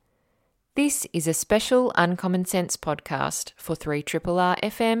This is a special Uncommon Sense podcast for 3RRR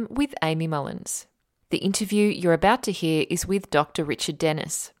FM with Amy Mullins. The interview you're about to hear is with Dr. Richard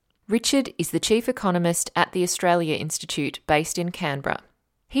Dennis. Richard is the Chief Economist at the Australia Institute based in Canberra.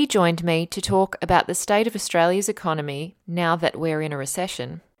 He joined me to talk about the state of Australia's economy now that we're in a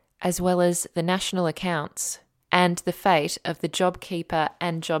recession, as well as the national accounts and the fate of the JobKeeper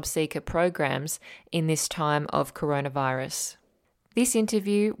and JobSeeker programs in this time of coronavirus. This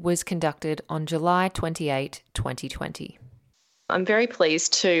interview was conducted on July 28, 2020. I'm very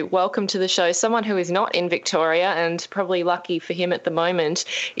pleased to welcome to the show someone who is not in Victoria, and probably lucky for him at the moment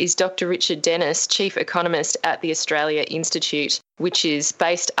is Dr. Richard Dennis, Chief Economist at the Australia Institute, which is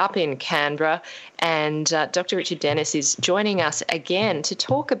based up in Canberra. And Dr. Richard Dennis is joining us again to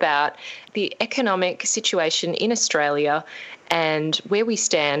talk about the economic situation in Australia and where we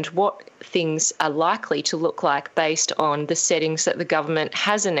stand, what things are likely to look like based on the settings that the government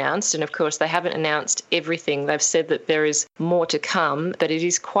has announced. And of course, they haven't announced everything. They've said that there is more to come, but it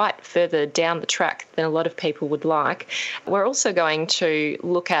is quite further down the track than a lot of people would like. We're also going to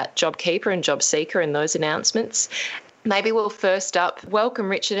look at JobKeeper and JobSeeker and those announcements. Maybe we'll first up welcome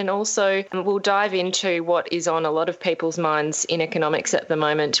Richard, and also we'll dive into what is on a lot of people's minds in economics at the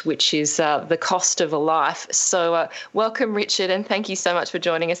moment, which is the cost of a life. So welcome, Richard, and thank you so much for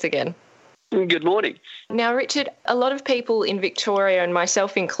joining us again. Good morning. Now, Richard, a lot of people in Victoria, and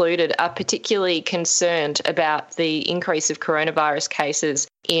myself included, are particularly concerned about the increase of coronavirus cases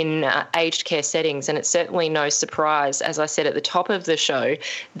in aged care settings. And it's certainly no surprise, as I said at the top of the show,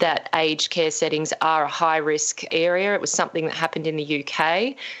 that aged care settings are a high-risk area. It was something that happened in the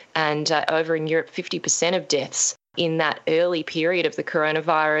UK, and over in Europe, 50% of deaths in that early period of the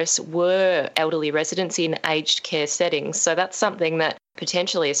coronavirus were elderly residents in aged care settings. So that's something that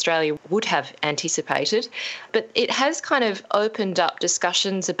potentially Australia would have anticipated. But it has kind of opened up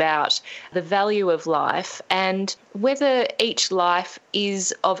discussions about the value of life and whether each life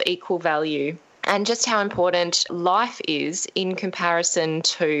is of equal value, and just how important life is in comparison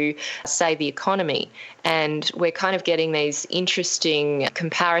to, say, the economy. And we're kind of getting these interesting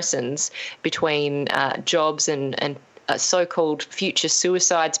comparisons between jobs and so-called future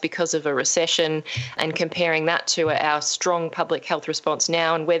suicides because of a recession, and comparing that to our strong public health response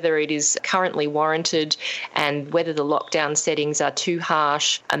now and whether it is currently warranted and whether the lockdown settings are too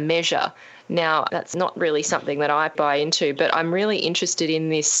harsh a measure. Now, that's not really something that I buy into, but I'm really interested in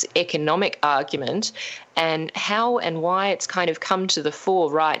this economic argument and how and why it's kind of come to the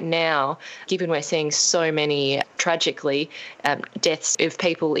fore right now, given we're seeing so many, tragically, deaths of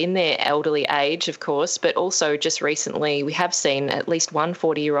people in their elderly age, of course, but also just recently we have seen at least one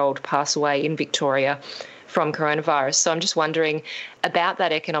 40-year-old pass away in Victoria from coronavirus. So I'm just wondering about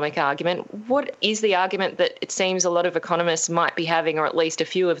that economic argument. What is the argument that it seems a lot of economists might be having, or at least a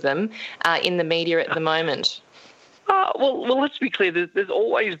few of them, in the media at the moment? Well, let's be clear. There's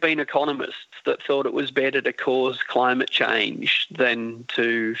always been economists that thought it was better to cause climate change than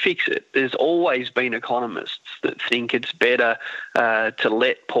to fix it. There's always been economists that think it's better to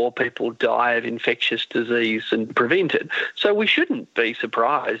let poor people die of infectious disease and prevent it. So we shouldn't be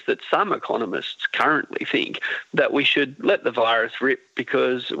surprised that some economists currently think that we should let the virus rip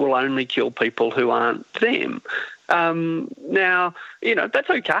because it will only kill people who aren't them. Now, that's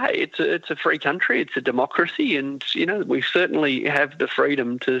okay. It's a free country. It's a democracy. And, we certainly have the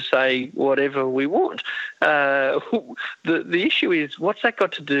freedom to say whatever we want. The issue is, what's that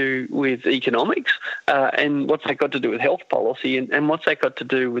got to do with economics? And what's that got to do with health policy? And what's that got to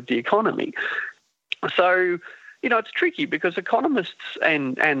do with the economy? So, it's tricky because economists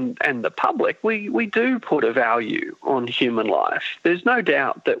and the public, we do put a value on human life. There's no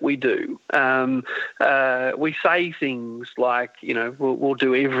doubt that we do. We say things like, we'll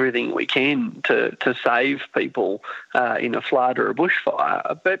do everything we can to save people in a flood or a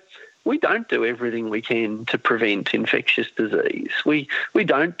bushfire, but we don't do everything we can to prevent infectious disease. We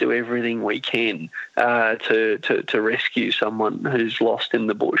don't do everything we can to rescue someone who's lost in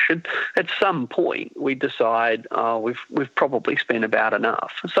the bush. And at some point, we decide, we've probably spent about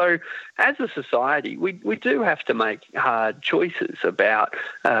enough. So as a society, we do have to make hard choices about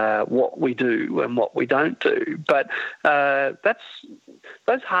what we do and what we don't do. But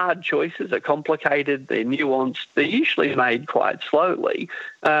those hard choices are complicated, they're nuanced, they're usually made quite slowly.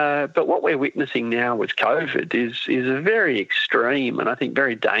 But what we're witnessing now with COVID is a very extreme and I think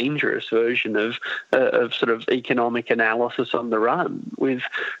very dangerous version of sort of economic analysis on the run, with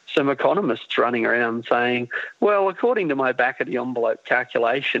some economists running around saying, well, according to my back-of-the-envelope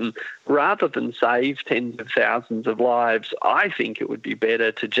calculation, rather than save tens of thousands of lives, I think it would be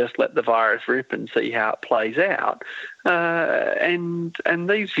better to just let the virus rip and see how it plays out. And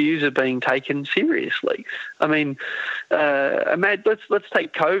these views are being taken seriously. I mean, let's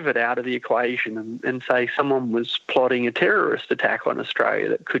take COVID out of the equation and say someone was plotting a terrorist attack on Australia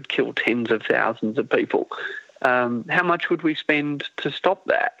that could kill tens of thousands of people. How much would we spend to stop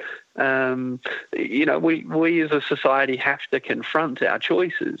that? We as a society have to confront our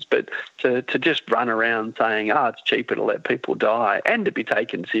choices, but to just run around saying, it's cheaper to let people die and to be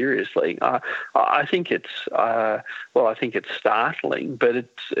taken seriously, I think it's startling, but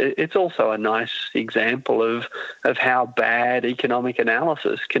it's also a nice example of how bad economic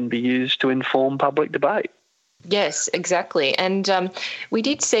analysis can be used to inform public debate. Yes, exactly. And we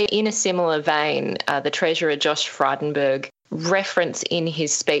did see in a similar vein the Treasurer Josh Frydenberg reference in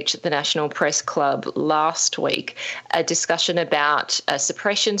his speech at the National Press Club last week a discussion about a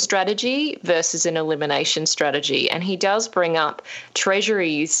suppression strategy versus an elimination strategy. And he does bring up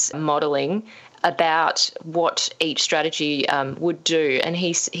Treasury's modelling about what each strategy would do. And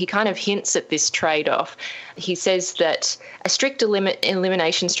he kind of hints at this trade-off. He says that a strict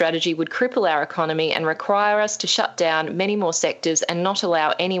elimination strategy would cripple our economy and require us to shut down many more sectors and not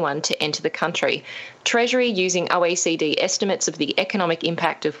allow anyone to enter the country. Treasury, using OECD estimates of the economic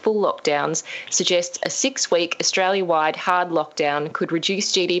impact of full lockdowns, suggests a 6-week Australia-wide hard lockdown could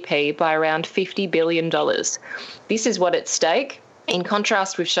reduce GDP by around $50 billion. This is what's at stake. In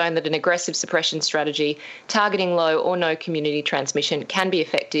contrast, we've shown that an aggressive suppression strategy targeting low or no community transmission can be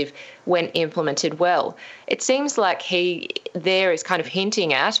effective when implemented well. It seems like he there is kind of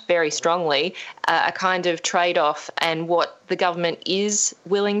hinting at, very strongly, a kind of trade-off and what the government is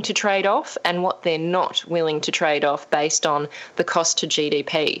willing to trade off and what they're not willing to trade off based on the cost to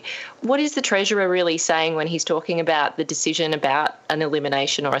GDP. What is the Treasurer really saying when he's talking about the decision about an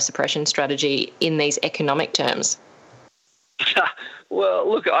elimination or a suppression strategy in these economic terms?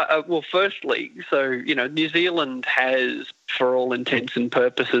 Well, look, firstly, New Zealand has, for all intents and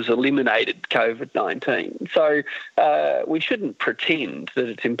purposes, eliminated COVID-19. So we shouldn't pretend that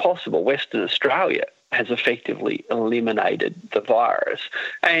it's impossible. Western Australia has effectively eliminated the virus.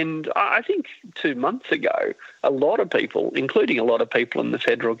 And I think 2 months ago, a lot of people, including a lot of people in the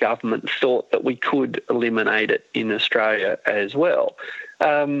federal government, thought that we could eliminate it in Australia as well.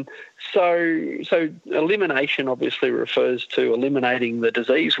 So elimination obviously refers to eliminating the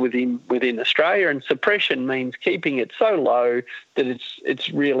disease within Australia, and suppression means keeping it so low that it's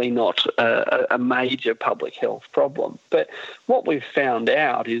really not a major public health problem. But what we've found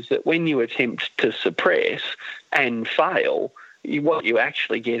out is that when you attempt to suppress and fail, what you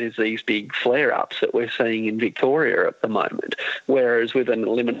actually get is these big flare-ups that we're seeing in Victoria at the moment. Whereas with an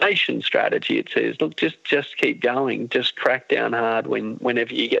elimination strategy, it says, look, just keep going, just crack down hard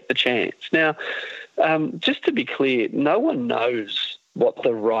whenever you get the chance. Now, just to be clear, no one knows what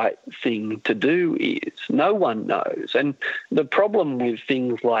the right thing to do is. No one knows. And the problem with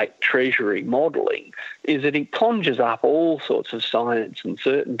things like Treasury modelling is that it conjures up all sorts of science and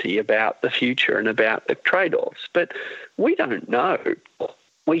certainty about the future and about the trade-offs. But we don't know.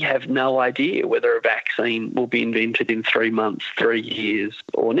 We have no idea whether a vaccine will be invented in 3 months, 3 years,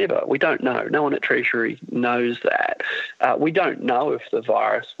 or never. We don't know. No one at Treasury knows that. We don't know if the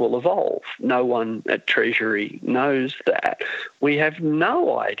virus will evolve. No one at Treasury knows that. We have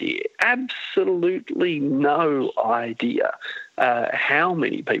no idea, absolutely no idea, how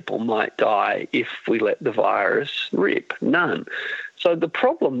many people might die if we let the virus rip. None. So the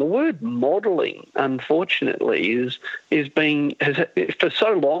problem, the word modelling, unfortunately, for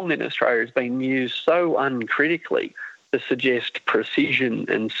so long in Australia has been used so uncritically to suggest precision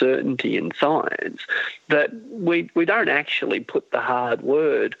and certainty in science that we don't actually put the hard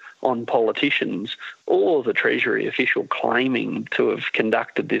word on politicians or the Treasury official claiming to have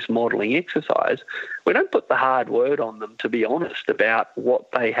conducted this modelling exercise. We don't put the hard word on them, to be honest, about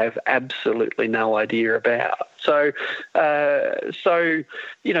what they have absolutely no idea about. So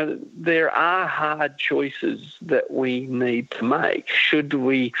there are hard choices that we need to make. Should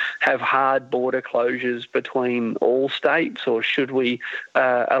we have hard border closures between all states, or should we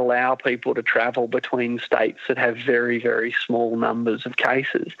allow people to travel between states that have very, very small numbers of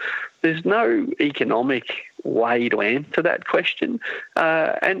cases? There's no economic way to answer that question,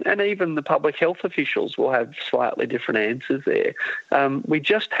 and even the public health officials will have slightly different answers there. We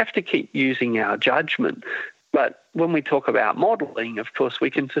just have to keep using our judgment. But when we talk about modelling, of course, we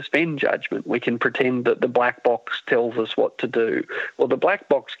can suspend judgment. We can pretend that the black box tells us what to do. Well, the black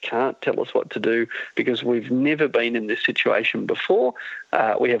box can't tell us what to do because we've never been in this situation before.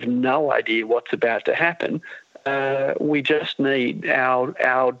 We have no idea what's about to happen. We just need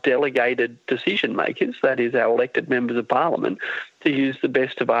our delegated decision makers, that is our elected members of parliament, to use the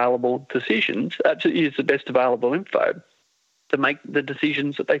best available decisions, to use the best available info to make the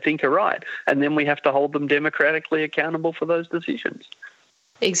decisions that they think are right. And then we have to hold them democratically accountable for those decisions.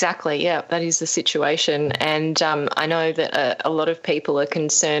 Exactly, yeah, that is the situation. And I know that a lot of people are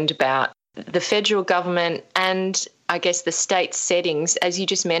concerned about the federal government and I guess the state settings. As you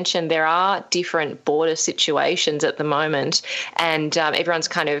just mentioned, there are different border situations at the moment, and everyone's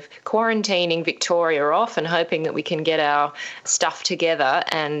kind of quarantining Victoria off and hoping that we can get our stuff together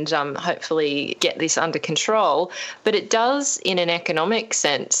and hopefully get this under control. But it does, in an economic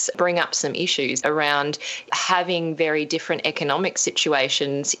sense, bring up some issues around having very different economic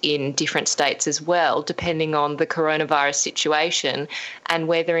situations in different states as well, depending on the coronavirus situation and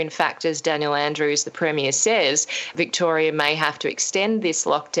whether, in fact, as Daniel Andrews, the Premier, says, Victoria may have to extend this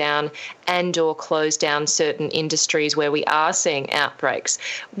lockdown and or close down certain industries where we are seeing outbreaks.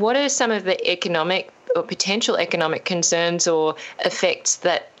 What are some of the economic or potential economic concerns or effects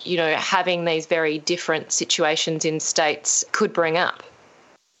that, you know, having these very different situations in states could bring up?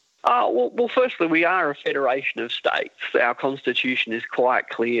 Well, firstly, we are a federation of states. Our constitution is quite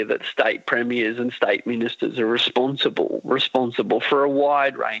clear that state premiers and state ministers are responsible for a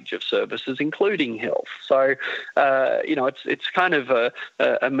wide range of services, including health. So, it's kind of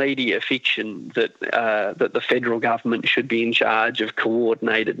a media fiction that the federal government should be in charge of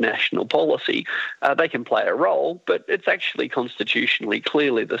coordinated national policy. They can play a role, but it's actually constitutionally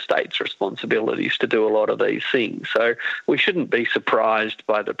clearly the state's responsibilities to do a lot of these things. So we shouldn't be surprised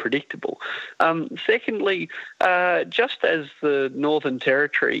by the predictable. Secondly, just as the Northern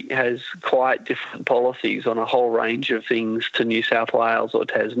Territory has quite different policies on a whole range of things to New South Wales or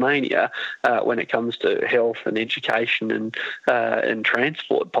Tasmania when it comes to health and education and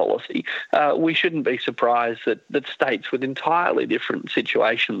transport policy, we shouldn't be surprised that states with entirely different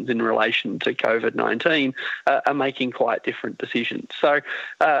situations in relation to COVID-19 are making quite different decisions. So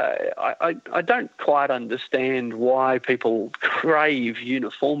I don't quite understand why people crave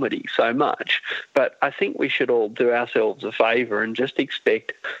uniformity so much, but I think we should all do ourselves a favour and just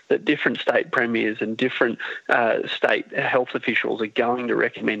expect that different state premiers and different state health officials are going to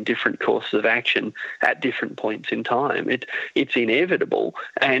recommend different courses of action at different points in time. It's inevitable,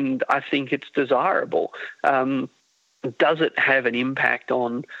 and I think it's desirable. Does it have an impact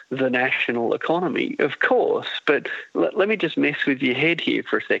on the national economy? Of course, but let me just mess with your head here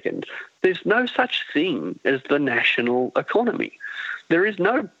for a second. There's no such thing as the national economy. There is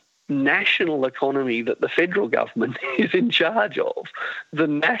no national economy that the federal government is in charge of. The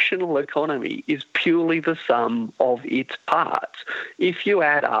national economy is purely the sum of its parts. If you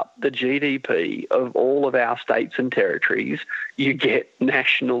add up the GDP of all of our states and territories, you get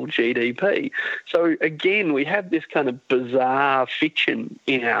national GDP. So again, we have this kind of bizarre fiction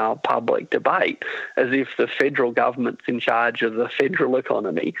in our public debate, as if the federal government's in charge of the federal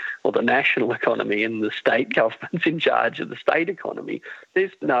economy or the national economy and the state government's in charge of the state economy.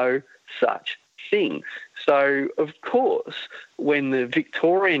 There's no such thing. So, of course, when the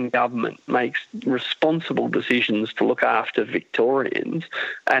Victorian government makes responsible decisions to look after Victorians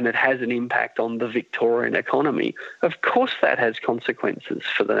and it has an impact on the Victorian economy, of course that has consequences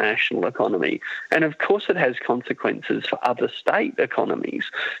for the national economy. And of course it has consequences for other state economies.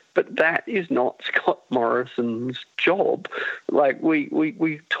 But that is not Scott Morrison's job. Like,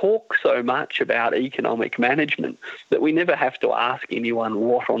 we talk so much about economic management that we never have to ask anyone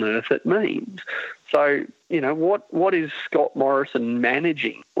what on earth it means. So, you know, what is Scott Morrison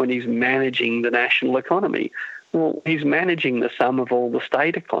managing when he's managing the national economy? Well, he's managing the sum of all the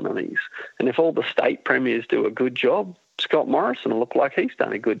state economies. And if all the state premiers do a good job, Scott Morrison will look like he's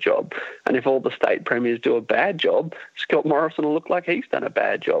done a good job. And if all the state premiers do a bad job, Scott Morrison will look like he's done a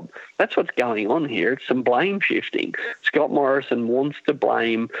bad job. That's what's going on here. It's some blame shifting. Scott Morrison wants to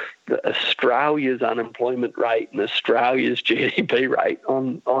blame Australia's unemployment rate and Australia's GDP rate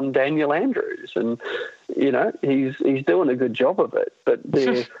on Daniel Andrews. And, you know, he's doing a good job of it. But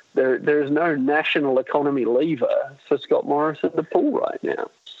there's no national economy lever for Scott Morrison to pull right now.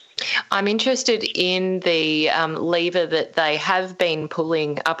 I'm interested in the lever that they have been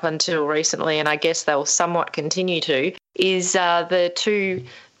pulling up until recently, and I guess they'll somewhat continue to, is the two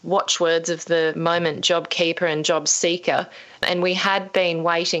watchwords of the moment, JobKeeper and JobSeeker. And we had been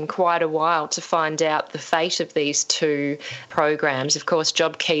waiting quite a while to find out the fate of these two programs. Of course,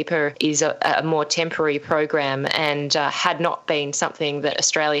 JobKeeper is a more temporary program and had not been something that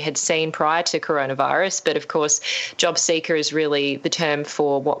Australia had seen prior to coronavirus. But of course, JobSeeker is really the term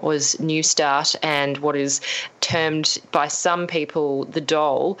for what was New Start and what is termed by some people the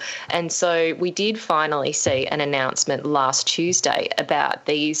dole. And so we did finally see an announcement last Tuesday about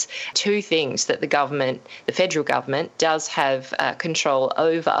these two things that the government, the federal government, does have control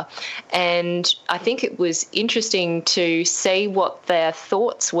over. And I think it was interesting to see what their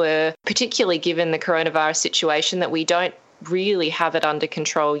thoughts were, particularly given the coronavirus situation, that we don't really have it under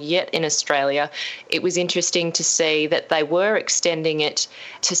control yet in Australia. It was interesting to see that they were extending it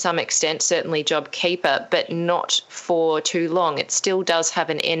to some extent, certainly JobKeeper, but not for too long. It still does have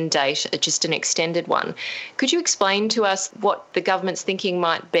an end date, just an extended one. Could you explain to us what the government's thinking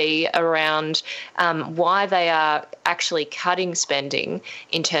might be around why they are actually cutting spending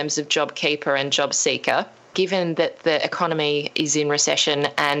in terms of JobKeeper and JobSeeker, given that the economy is in recession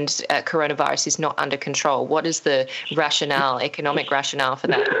and coronavirus is not under control? What is the rationale, economic rationale for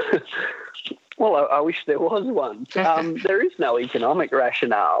that? Well, I wish there was one. There is no economic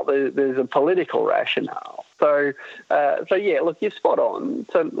rationale. There's a political rationale. So yeah, look, you're spot on.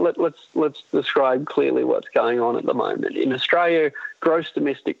 So let's describe clearly what's going on at the moment. In Australia, gross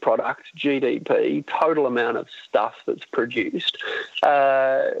domestic product, GDP, total amount of stuff that's produced,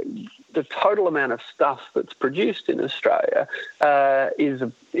 the total amount of stuff that's produced in Australia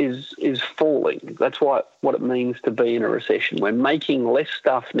is falling. That's what it means to be in a recession. We're making less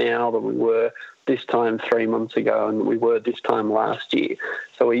stuff now than we were this time 3 months ago and we were this time last year.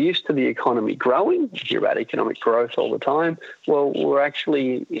 So we're used to the economy growing. You hear about economic growth all the time. Well, we're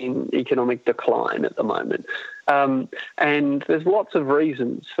actually in economic decline at the moment. And there's lots of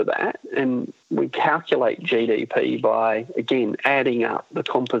reasons for that. And we calculate GDP by, again, adding up the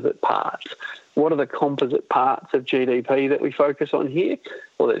composite parts. What are the composite parts of GDP that we focus on here?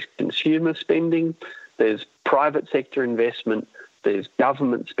 Well, there's consumer spending, there's private sector investment, there's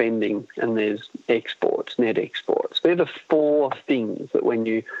government spending, and there's exports, net exports. They're the four things that when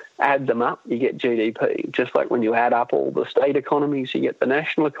you add them up, you get GDP. Just like when you add up all the state economies, you get the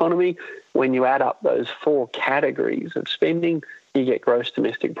national economy. When you add up those four categories of spending, you get gross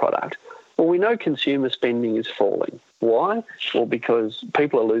domestic product. Well, we know consumer spending is falling. Why? Well, because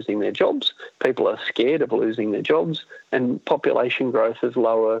people are losing their jobs, people are scared of losing their jobs, and population growth is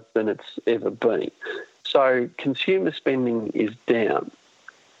lower than it's ever been. So consumer spending is down.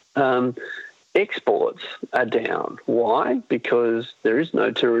 Exports are down. Why? Because there is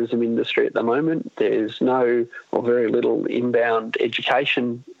no tourism industry at the moment. There's no or very little inbound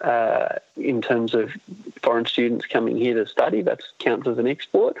education in terms of foreign students coming here to study. That counts as an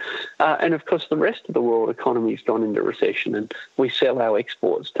export. And, of course, the rest of the world economy's gone into recession and we sell our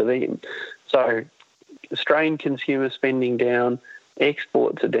exports to them. So Australian consumer spending down,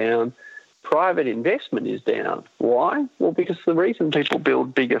 exports are down. Private investment is down. Why? Well, because the reason people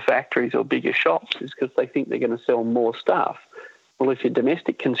build bigger factories or bigger shops is because they think they're going to sell more stuff. Well, if your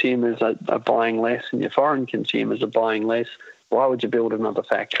domestic consumers are buying less and your foreign consumers are buying less, why would you build another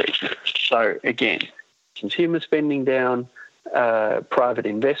factory? So, again, consumer spending down, private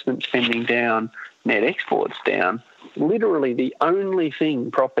investment spending down, net exports down. Literally the only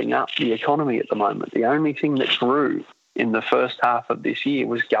thing propping up the economy at the moment, the only thing that grew in the first half of this year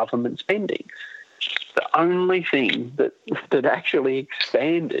was government spending. The only thing that actually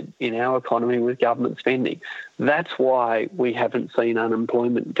expanded in our economy was government spending. That's why we haven't seen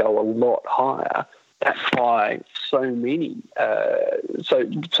unemployment go a lot higher. That's why so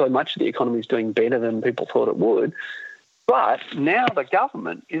much of the economy is doing better than people thought it would. But now the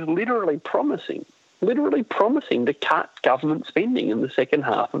government is literally promising to cut government spending in the second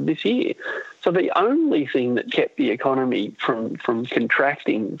half of this year. So the only thing that kept the economy from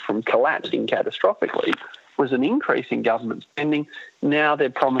contracting, from collapsing catastrophically, was an increase in government spending. Now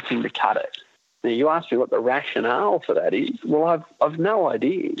they're promising to cut it. Now, you asked me what the rationale for that is. Well, I've no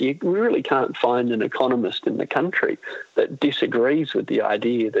idea. You really can't find an economist in the country that disagrees with the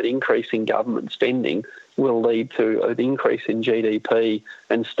idea that increasing government spending will lead to an increase in GDP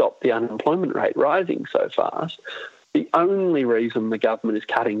and stop the unemployment rate rising so fast. The only reason the government is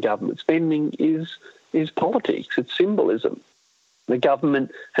cutting government spending is politics. It's symbolism. The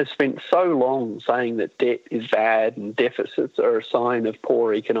government has spent so long saying that debt is bad and deficits are a sign of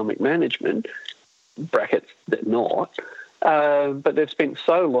poor economic management, brackets, they're not, but they've spent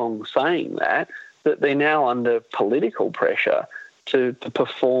so long saying that they're now under political pressure to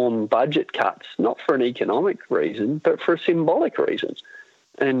perform budget cuts, not for an economic reason, but for a symbolic reason.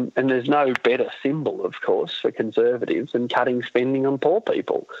 And there's no better symbol, of course, for Conservatives than cutting spending on poor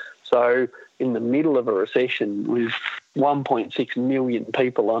people. So in the middle of a recession with 1.6 million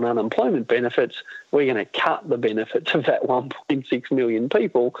people on unemployment benefits, we're going to cut the benefits of that 1.6 million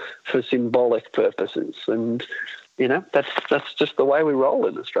people for symbolic purposes. And, that's just the way we roll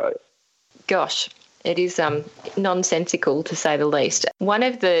in Australia. Gosh. It is nonsensical, to say the least. One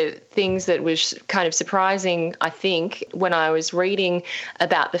of the things that was kind of surprising, I think, when I was reading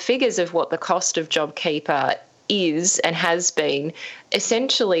about the figures of what the cost of JobKeeper is and has been,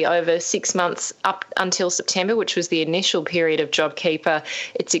 essentially over 6 months up until September, which was the initial period of JobKeeper,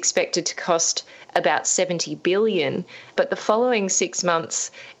 it's expected to cost about $70 billion. But the following 6 months,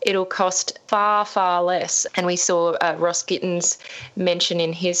 it'll cost far, far less. And we saw Ross Gittins mention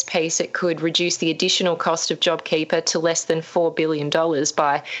in his piece it could reduce the additional cost of JobKeeper to less than $4 billion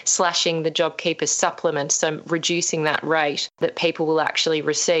by slashing the JobKeeper supplement, so reducing that rate that people will actually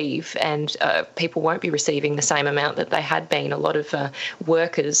receive, and people won't be receiving the same amount that they had been. A lot of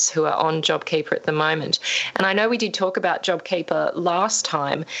workers who are on JobKeeper at the moment. And I know we did talk about JobKeeper last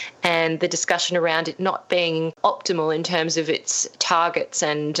time and the discussion around it not being optimal in terms of its targets,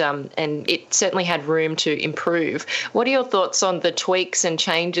 and it certainly had room to improve. What are your thoughts on the tweaks and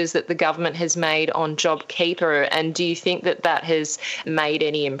changes that the government has made on JobKeeper, and do you think that that has made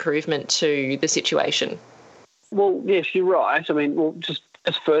any improvement to the situation? Well, yes, you're right. I mean, just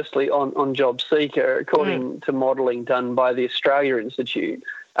firstly on JobSeeker, according to modelling done by the Australia Institute,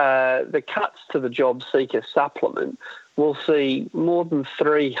 the cuts to the JobSeeker supplement will see more than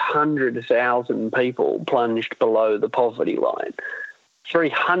 300,000 people plunged below the poverty line.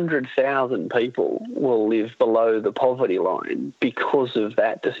 300,000 people will live below the poverty line because of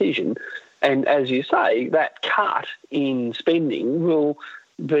that decision. And as you say, that cut in spending will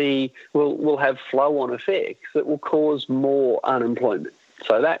have flow-on effects that will cause more unemployment.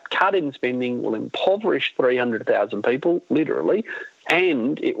 So that cut in spending will impoverish 300,000 people, literally,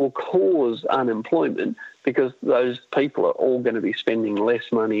 and it will cause unemployment because those people are all going to be spending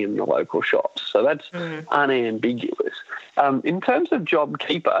less money in the local shops. So that's unambiguous. In terms of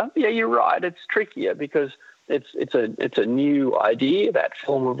JobKeeper, yeah, you're right. It's trickier because it's a new idea, that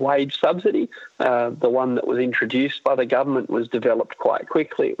form of wage subsidy. The one that was introduced by the government was developed quite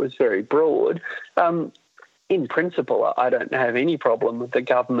quickly. It was very broad. In principle, I don't have any problem with the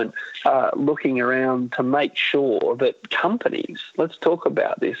government looking around to make sure that companies, let's talk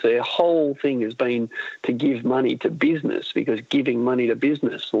about this, their whole thing has been to give money to business, because giving money to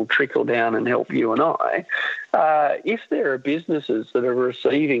business will trickle down and help you and I. If there are businesses that are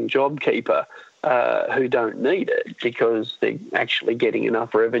receiving JobKeeper who don't need it because they're actually getting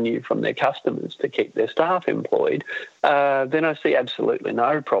enough revenue from their customers to keep their staff employed, then I see absolutely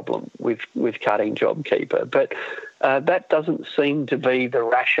no problem with cutting JobKeeper. But that doesn't seem to be the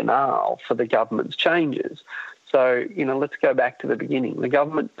rationale for the government's changes. So, let's go back to the beginning. The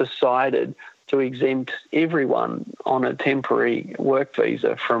government decided to exempt everyone on a temporary work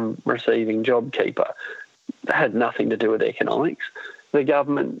visa from receiving JobKeeper. That had nothing to do with economics. The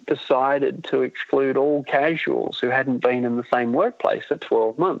government decided to exclude all casuals who hadn't been in the same workplace for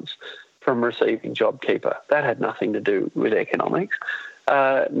 12 months from receiving JobKeeper. That had nothing to do with economics.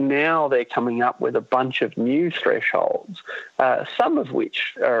 Now they're coming up with a bunch of new thresholds, some of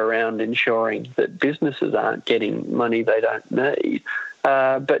which are around ensuring that businesses aren't getting money they don't need.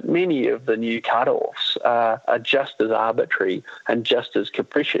 But many of the new cut-offs are just as arbitrary and just as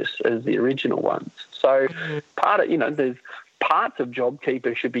capricious as the original ones. So there's parts of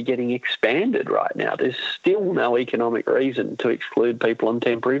JobKeeper should be getting expanded right now. There's still no economic reason to exclude people on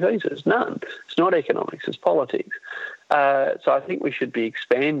temporary visas. None. It's not economics, it's politics. So I think we should be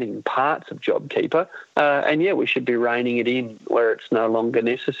expanding parts of JobKeeper, and we should be reining it in where it's no longer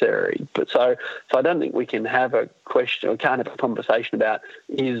necessary. But so I don't think we can have a question, or can't have a conversation about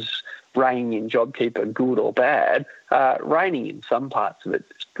is reining in JobKeeper good or bad. Reining in some parts of it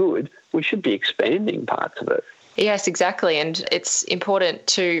is good. We should be expanding parts of it. Yes, exactly. And it's important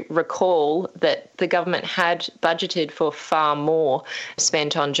to recall that the government had budgeted for far more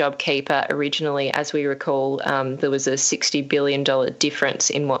spent on JobKeeper originally. As we recall, there was a $60 billion difference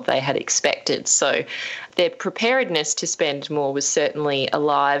in what they had expected. So their preparedness to spend more was certainly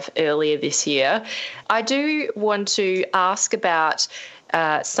alive earlier this year. I do want to ask about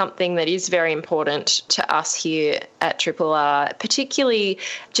something that is very important to us here at Triple R, particularly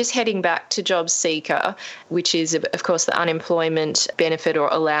just heading back to JobSeeker, which is, of course, the unemployment benefit or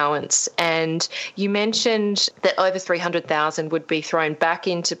allowance. And you mentioned that over 300,000 would be thrown back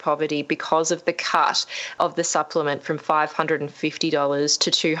into poverty because of the cut of the supplement from $550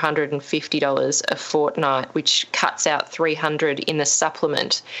 to $250 a fortnight, which cuts out $300 in the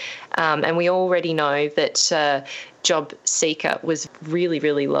supplement. And we already know that JobSeeker was really,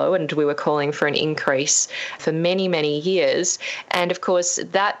 really low, and we were calling for an increase for many, many years. And of course,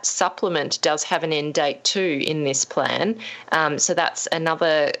 that supplement does have an end date too in this plan. So that's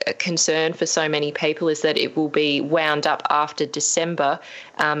another concern for so many people, is that it will be wound up after December.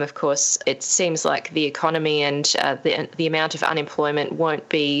 Of course, it seems like the economy and the amount of unemployment won't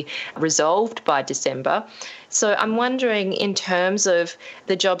be resolved by December. So I'm wondering, in terms of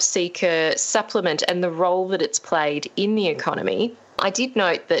the JobSeeker supplement and the role that it's played in the economy, I did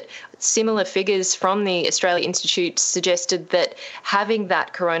note that similar figures from the Australia Institute suggested that having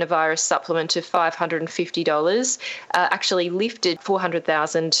that coronavirus supplement of $550 actually lifted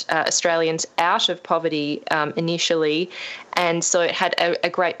 400,000 Australians out of poverty initially. And so it had a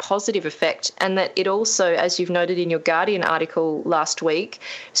great positive effect, and that it also, as you've noted in your Guardian article last week,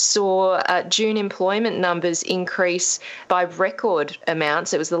 saw June employment numbers increase by record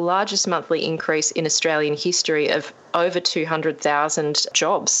amounts. It was the largest monthly increase in Australian history of over 200,000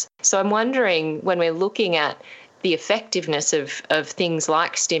 jobs. So I'm wondering, when we're looking at the effectiveness of things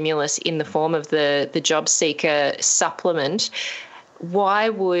like stimulus in the form of the JobSeeker supplement, why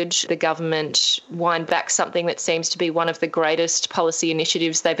would the government wind back something that seems to be one of the greatest policy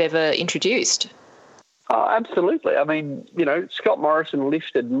initiatives they've ever introduced? Oh, absolutely. I mean, Scott Morrison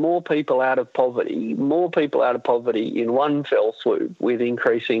lifted more people out of poverty in one fell swoop with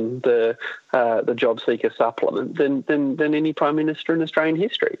increasing the JobSeeker supplement than any Prime Minister in Australian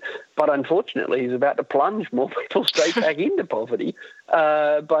history. But unfortunately, he's about to plunge more people straight back into poverty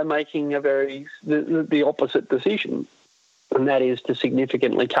by making the opposite decision, and that is to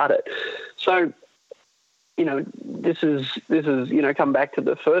significantly cut it. So, this is come back to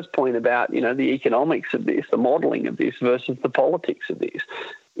the first point about, the economics of this, the modelling of this versus the politics of this.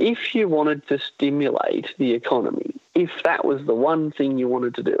 If you wanted to stimulate the economy, if that was the one thing you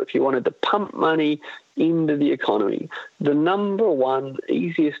wanted to do, if you wanted to pump money into the economy, the number one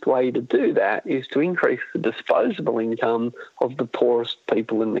easiest way to do that is to increase the disposable income of the poorest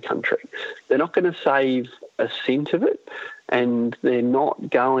people in the country. They're not going to save a cent of it, and they're not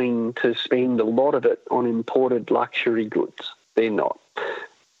going to spend a lot of it on imported luxury goods. They're not.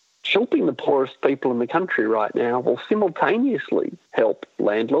 Helping the poorest people in the country right now will simultaneously help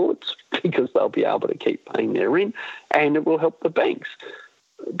landlords, because they'll be able to keep paying their rent, and it will help the banks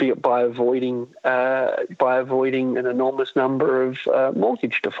by avoiding an enormous number of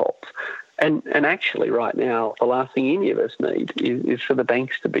mortgage defaults. And actually, right now, the last thing any of us need is for the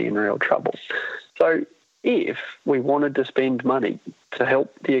banks to be in real trouble. So if we wanted to spend money to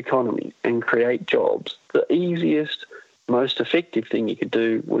help the economy and create jobs, the easiest, most effective thing you could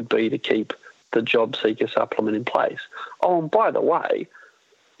do would be to keep the JobSeeker supplement in place. Oh, and by the way,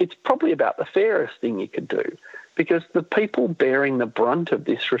 it's probably about the fairest thing you could do, because the people bearing the brunt of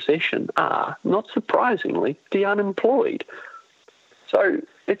this recession are, not surprisingly, the unemployed. So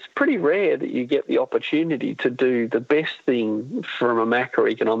it's pretty rare that you get the opportunity to do the best thing from a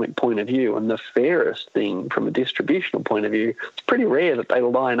macroeconomic point of view and the fairest thing from a distributional point of view. It's pretty rare that they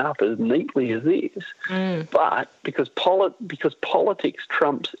line up as neatly as this. But because politics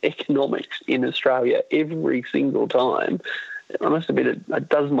trumps economics in Australia every single time, I must admit it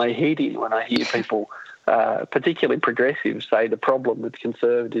does my head in when I hear people, particularly progressives, say the problem with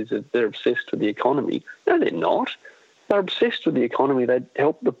Conservatives is they're obsessed with the economy. No, they're not. If they're obsessed with the economy, they'd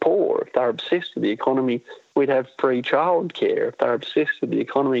help the poor. If they're obsessed with the economy, we'd have free childcare. If they're obsessed with the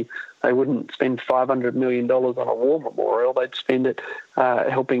economy, they wouldn't spend $500 million on a war memorial. They'd spend it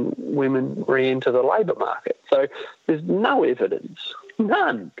helping women re-enter the labour market. So there's no evidence,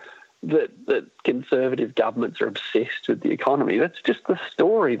 none, that Conservative governments are obsessed with the economy. That's just the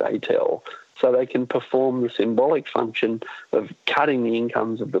story they tell, so they can perform the symbolic function of cutting the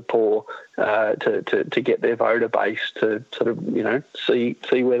incomes of the poor to get their voter base to sort of,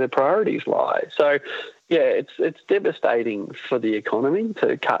 see where their priorities lie. So, yeah, it's devastating for the economy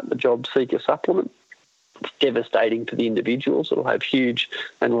to cut the JobSeeker supplement. It's devastating for the individuals. It'll have huge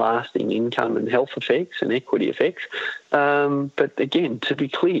and lasting income and health effects and equity effects. But again, to be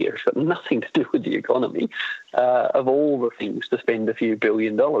clear, it's got nothing to do with the economy. Of all the things to spend a few $1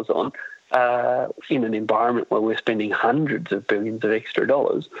 billion on, in an environment where we're spending hundreds of billions of extra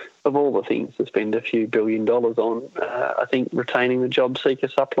dollars, of all the things to spend a few $1 billion on, I think retaining the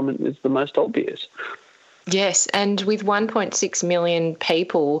JobSeeker supplement is the most obvious. Yes, and with 1.6 million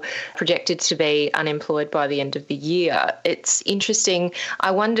people projected to be unemployed by the end of the year, it's interesting. I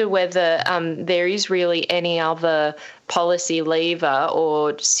wonder whether there is really any other policy lever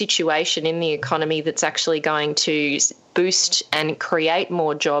or situation in the economy that's actually going to boost and create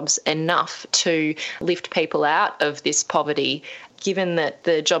more jobs enough to lift people out of this poverty, given that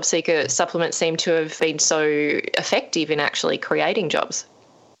the JobSeeker supplement seemed to have been so effective in actually creating jobs.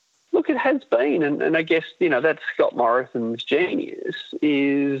 Look, it has been, and I guess, that's Scott Morrison's genius,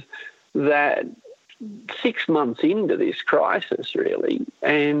 is that 6 months into this crisis, really,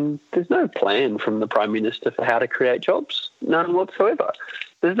 and there's no plan from the Prime Minister for how to create jobs, none whatsoever.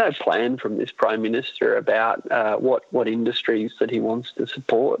 There's no plan from this Prime Minister about what industries that he wants to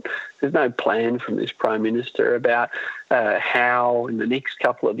support. There's no plan from this Prime Minister about how in the next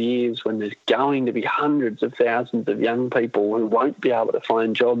couple of years, when there's going to be hundreds of thousands of young people who won't be able to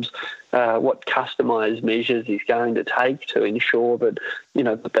find jobs, what customised measures he's going to take to ensure that,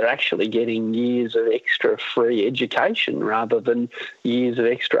 that they're actually getting years of extra free education rather than years of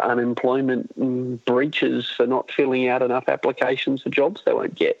extra unemployment and breaches for not filling out enough applications for jobs they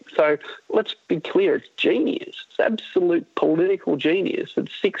won't get. So let's be clear, it's genius. It's absolute political genius.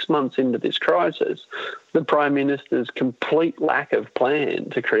 It's 6 months into this crisis. The Prime Minister's complete lack of plan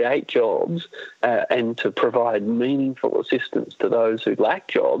to create jobs and to provide meaningful assistance to those who lack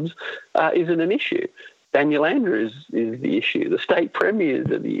jobs isn't an issue. Daniel Andrews is the issue. The state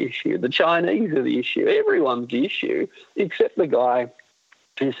premiers are the issue. The Chinese are the issue. Everyone's the issue except the guy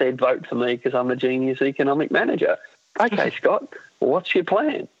who said, vote for me because I'm a genius economic manager. Okay, Scott, what's your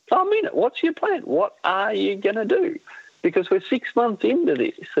plan? I mean it. What's your plan? What are you going to do? Because we're 6 months into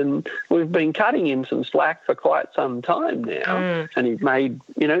this and we've been cutting him some slack for quite some time now. And he's made,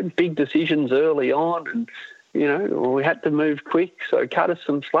 big decisions early on and, we had to move quick, so cut us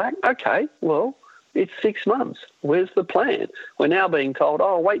some slack. Okay, well, it's 6 months. Where's the plan? We're now being told,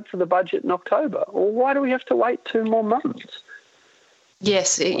 wait for the budget in October. Well, why do we have to wait 2 more months?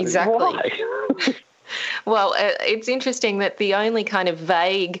 Yes, exactly. Why? Well, it's interesting that the only kind of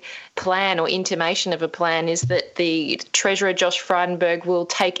vague plan or intimation of a plan is that the Treasurer Josh Frydenberg will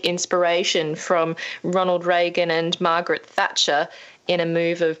take inspiration from Ronald Reagan and Margaret Thatcher in a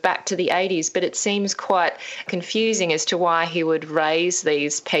move of back to the 80s, but it seems quite confusing as to why he would raise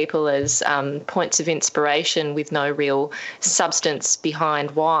these people as points of inspiration with no real substance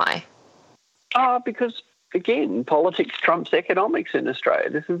behind why. Because again, politics trumps economics in Australia.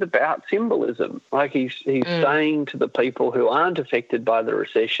 This is about symbolism. Like he's saying to the people who aren't affected by the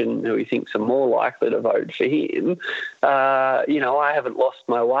recession, who he thinks are more likely to vote for him, I haven't lost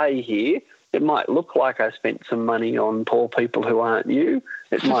my way here. It might look like I spent some money on poor people who aren't you.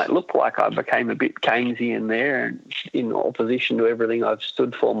 It might look like I became a bit Keynesian there and in opposition to everything I've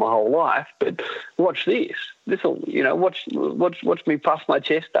stood for my whole life. But watch this. This'll, watch me puff my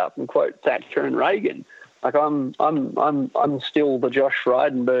chest up and quote Thatcher and Reagan. Like I'm still the Josh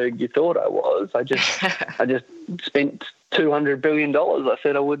Frydenberg you thought I was. I just spent $200 billion I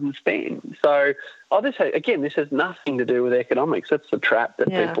said I wouldn't spend. So, this has nothing to do with economics. That's the trap that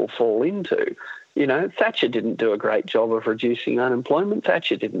people fall into. Thatcher didn't do a great job of reducing unemployment.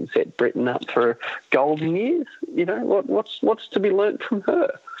 Thatcher didn't set Britain up for golden years. What's to be learnt from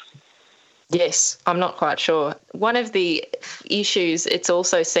her? Yes, I'm not quite sure. One of the issues it's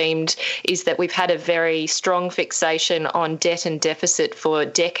also seemed is that we've had a very strong fixation on debt and deficit for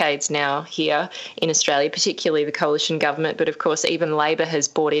decades now here in Australia, particularly the coalition government. But of course, even Labor has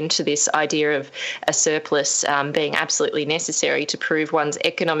bought into this idea of a surplus being absolutely necessary to prove one's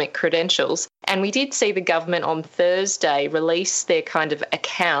economic credentials. And we did see the government on Thursday release their kind of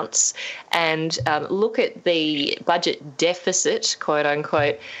accounts and look at the budget deficit, quote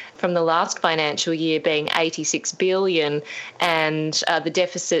unquote, from the last financial year being $86 billion and the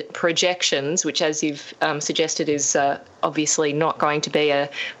deficit projections, which as you've suggested is obviously not going to be a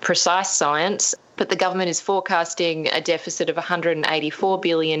precise science, but the government is forecasting a deficit of $184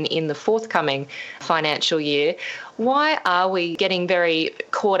 billion in the forthcoming financial year. Why are we getting very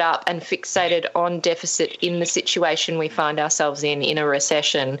caught up and fixated on deficit in the situation we find ourselves in a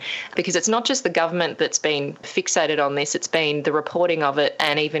recession? Because it's not just the government that's been fixated on this, it's been the reporting of it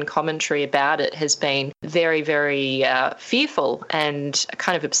and even commentary about it has been very, very fearful and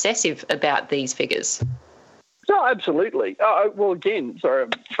kind of obsessive about these figures. No, absolutely. Well, again, sorry,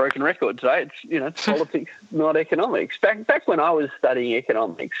 broken record today. It's politics, not economics. Back when I was studying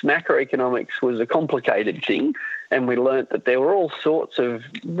economics, macroeconomics was a complicated thing. and we learnt that there were all sorts of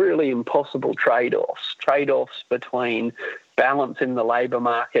really impossible trade-offs between balance in the labour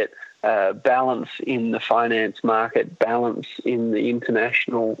market, balance in the finance market, balance in the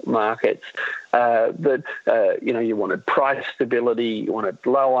international markets, you wanted price stability, you wanted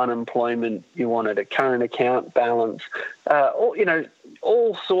low unemployment, you wanted a current account balance,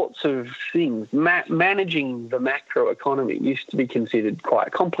 all sorts of things. Managing the macroeconomy used to be considered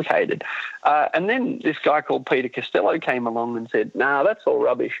quite complicated. And then this guy called Peter Costello came along and said, "No, that's all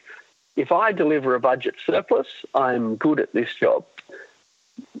rubbish. If I deliver a budget surplus, I'm good at this job.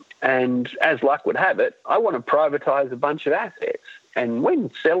 And as luck would have it, I want to privatise a bunch of assets. And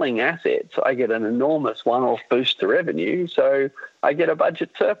when selling assets, I get an enormous one-off boost to revenue, so I get a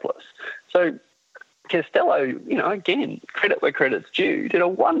budget surplus." So Costello, again, credit where credit's due, did a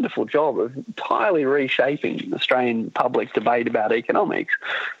wonderful job of entirely reshaping Australian public debate about economics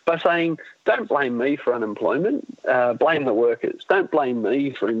by saying, don't blame me for unemployment, blame the workers. Don't blame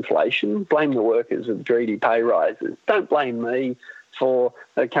me for inflation, blame the workers with greedy pay rises. Don't blame me for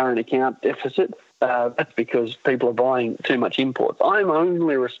a current account deficit. That's because people are buying too much imports. I'm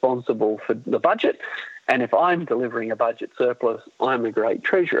only responsible for the budget, and if I'm delivering a budget surplus, I'm a great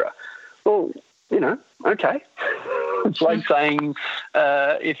treasurer. Well, okay. It's like saying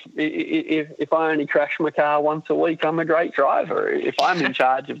if I only crash my car once a week, I'm a great driver. If I'm in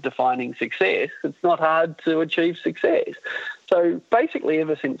charge of defining success, it's not hard to achieve success. So basically,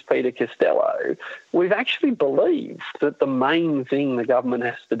 ever since Peter Costello, we've actually believed that the main thing the government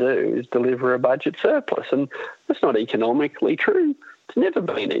has to do is deliver a budget surplus, and that's not economically true. It's never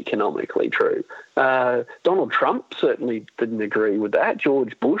been economically true. Donald Trump certainly didn't agree with that.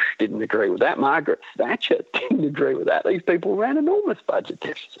 George Bush didn't agree with that. Margaret Thatcher didn't agree with that. These people ran enormous budget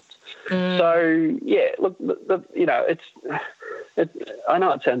deficits. So, yeah, look, I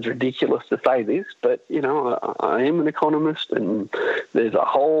know it sounds ridiculous to say this, but, I am an economist, and there's a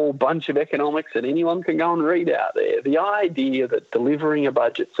whole bunch of economics that anyone can go and read out there. The idea that delivering a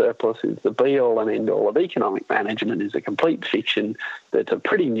budget surplus is the be-all and end-all of economic management is a complete fiction. That's a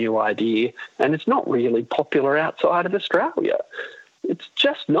pretty new idea, and it's not really popular outside of Australia. It's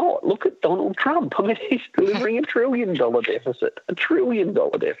just not. Look at Donald Trump. I mean, he's delivering $1 trillion deficit. $1 trillion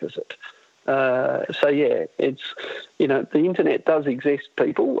deficit. So, yeah, it's, the internet does exist,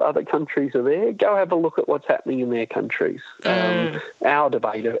 people. Other countries are there. Go have a look at what's happening in their countries. Our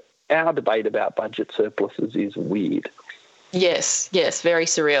debate about budget surpluses is weird. Yes, very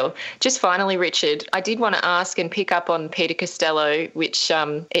surreal. Just finally, Richard, I did want to ask and pick up on Peter Costello, which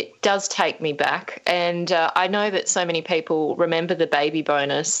it does take me back. And I know that so many people remember the baby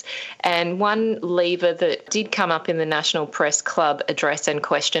bonus. And one lever that did come up in the National Press Club address and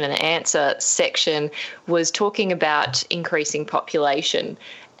question and answer section was talking about increasing population.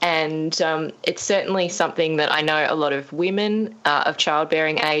 And it's certainly something that I know a lot of women of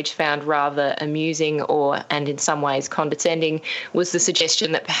childbearing age found rather amusing and in some ways condescending, was the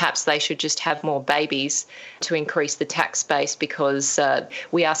suggestion that perhaps they should just have more babies to increase the tax base, because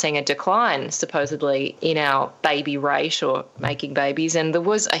we are seeing a decline supposedly in our baby rate or making babies. And there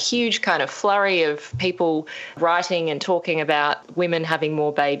was a huge kind of flurry of people writing and talking about women having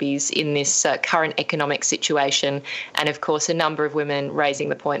more babies in this current economic situation. And of course, a number of women raising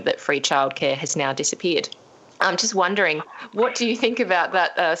the point that free childcare has now disappeared. I'm just wondering, what do you think about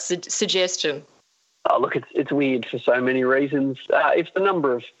that suggestion? Oh, look, it's weird for so many reasons. If the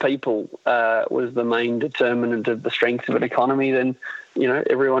number of people was the main determinant of the strength of an economy, then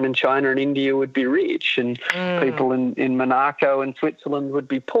everyone in China and India would be rich, and people in Monaco and Switzerland would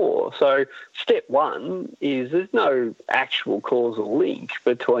be poor. So step one is there's no actual causal link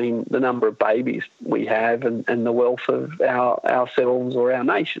between the number of babies we have and the wealth of ourselves or our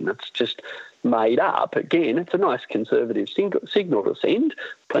nation. It's just made up. Again, it's a nice conservative signal to send.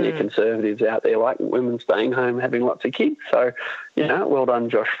 Plenty of conservatives out there like women staying home having lots of kids. So, well done,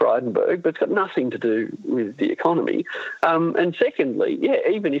 Josh Frydenberg, but it's got nothing to do with the economy. And secondly,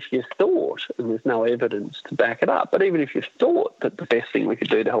 even if you thought, and there's no evidence to back it up, but even if you thought that the best thing we could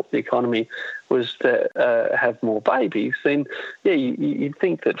do to help the economy was to have more babies, then you'd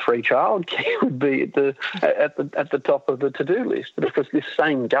think that free childcare would be at the top of the to-do list. But of course, this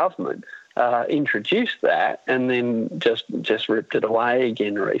same government introduced that and then just ripped it away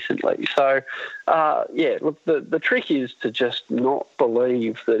again recently. So, look, the trick is to just not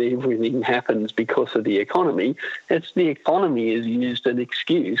believe that everything happens because of the economy. It's the economy is used as an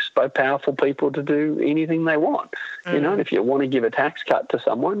excuse by powerful people to do anything they want. And if you want to give a tax cut to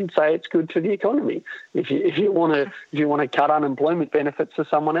someone, say it's good for the economy. If you want to cut unemployment benefits to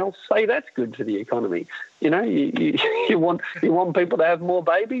someone else, say that's good for the economy. You want people to have more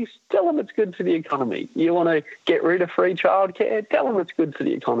babies? Tell them it's good for the economy. You want to get rid of free childcare? Tell them it's good for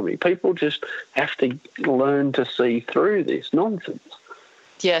the economy. People just have to learn to see through this nonsense.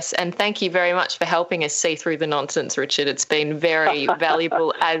 Yes, and thank you very much for helping us see through the nonsense, Richard. It's been very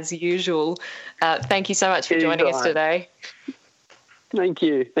valuable as usual. Thank you so much for joining us today. Thank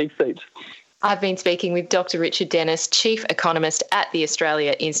you. Thanks, heaps. I've been speaking with Dr. Richard Dennis, Chief Economist at the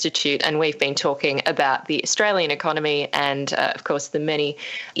Australia Institute, and we've been talking about the Australian economy and, of course, the many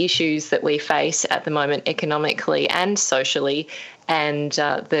issues that we face at the moment economically and socially, and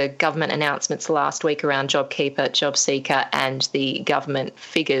the government announcements last week around JobKeeper, JobSeeker and the government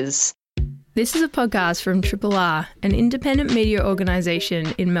figures. This is a podcast from Triple R, an independent media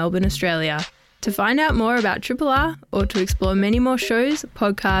organisation in Melbourne, Australia. To find out more about Triple R or to explore many more shows,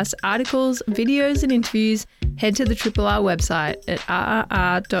 podcasts, articles, videos and interviews, head to the Triple R website at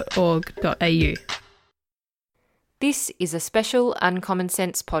rrr.org.au. This is a special Uncommon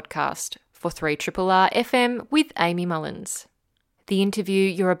Sense podcast for 3RRR FM with Amy Mullins. The interview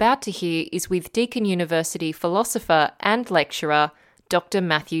you're about to hear is with Deakin University philosopher and lecturer Dr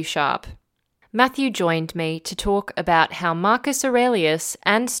Matthew Sharpe. Matthew joined me to talk about how Marcus Aurelius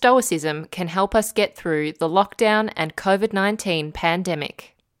and Stoicism can help us get through the lockdown and COVID-19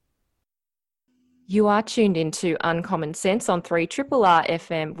 pandemic. You are tuned into Uncommon Sense on 3RRR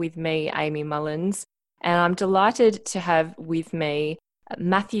FM with me, Amy Mullins, and I'm delighted to have with me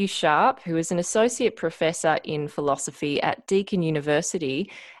Matthew Sharpe, who is an Associate Professor in Philosophy at Deakin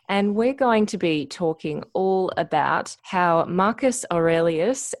University, and we're going to be talking all about how Marcus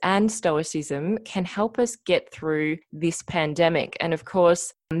Aurelius and Stoicism can help us get through this pandemic. And of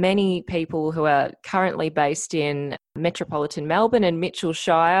course, many people who are currently based in metropolitan Melbourne and Mitchell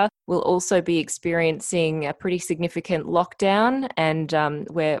Shire will also be experiencing a pretty significant lockdown, and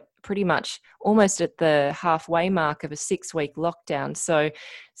we're pretty much almost at the halfway mark of a 6-week lockdown. So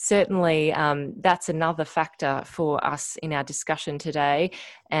certainly that's another factor for us in our discussion today.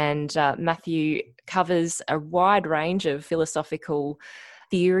 And Matthew covers a wide range of philosophical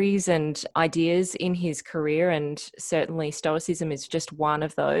theories and ideas in his career, and certainly Stoicism is just one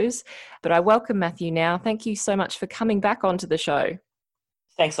of those. But I welcome Matthew now. Thank you so much for coming back onto the show.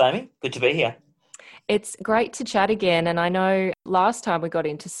 Thanks, Amy. Good to be here. It's great to chat again. And I know last time we got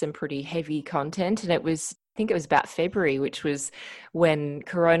into some pretty heavy content, and I think it was about February, which was when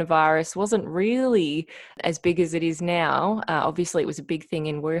coronavirus wasn't really as big as it is now. Obviously, it was a big thing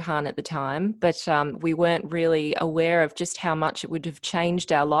in Wuhan at the time, but we weren't really aware of just how much it would have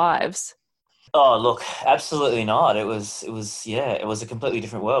changed our lives. Oh, look, absolutely not. It was a completely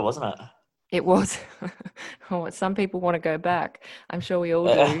different world, wasn't it? It was. Some people want to go back. I'm sure we all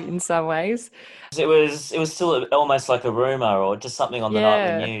do in some ways. It was still almost like a rumor or just something on the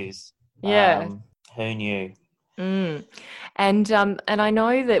nightly news. Yeah. Who knew? And I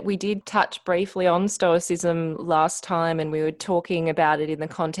know that we did touch briefly on Stoicism last time, and we were talking about it in the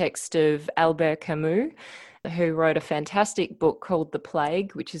context of Albert Camus, who wrote a fantastic book called The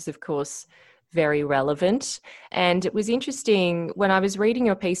Plague, which is, of course, very relevant. And it was interesting when I was reading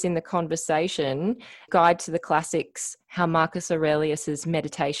your piece in The Conversation, Guide to the Classics, how Marcus Aurelius's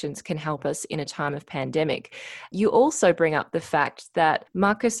meditations can help us in a time of pandemic. You also bring up the fact that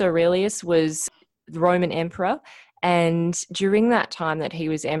Marcus Aurelius was the Roman emperor, and during that time that he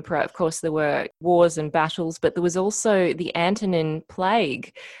was emperor, of course, there were wars and battles, but there was also the Antonine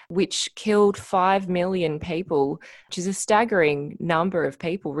Plague, which killed 5 million people, which is a staggering number of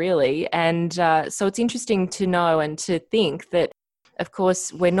people, really. And so it's interesting to know and to think that, of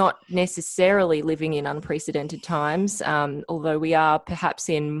course, we're not necessarily living in unprecedented times, although we are perhaps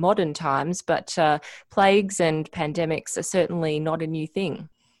in modern times, but plagues and pandemics are certainly not a new thing.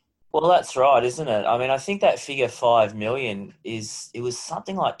 Well, that's right, isn't it? I mean, I think that figure 5 million it was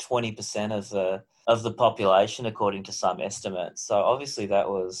something like 20% of the population, according to some estimates. So obviously that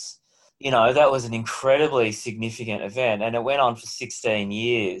was an incredibly significant event, and it went on for 16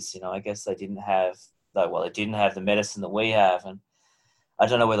 years. I guess they didn't have the medicine that we have, and I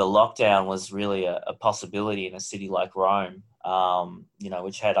don't know whether lockdown was really a possibility in a city like Rome,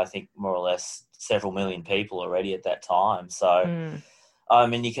 which had, I think, more or less several million people already at that time. So. I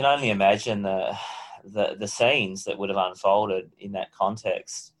mean, you can only imagine the scenes that would have unfolded in that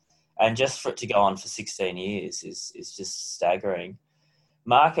context. And just for it to go on for 16 years is just staggering.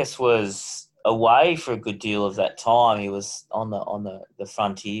 Marcus was away for a good deal of that time. He was on the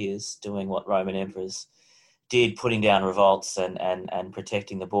frontiers doing what Roman emperors did, putting down revolts and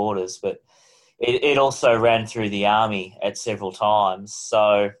protecting the borders. But it also ran through the army at several times.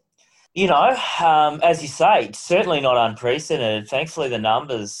 So... as you say, it's certainly not unprecedented. Thankfully, the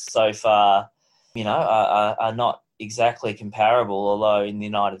numbers so far are not exactly comparable, although in the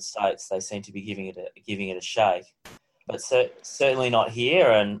United States they seem to be giving it a shake. But certainly not here,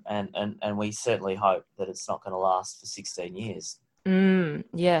 and we certainly hope that it's not going to last for 16 years.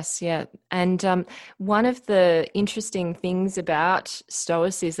 Yes, yeah. And one of the interesting things about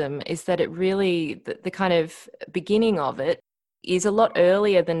Stoicism is that it really, the kind of beginning of it is a lot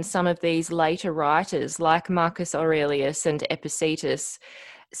earlier than some of these later writers like Marcus Aurelius and Epictetus.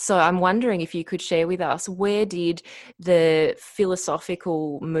 So I'm wondering if you could share with us, where did the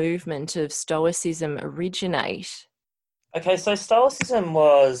philosophical movement of Stoicism originate? Okay, so Stoicism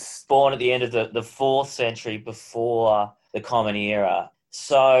was born at the end of the 4th century before the Common Era.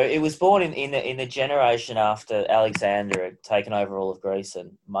 So it was born in the generation after Alexander had taken over all of Greece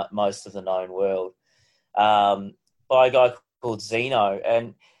and most of the known world, by a guy called Zeno.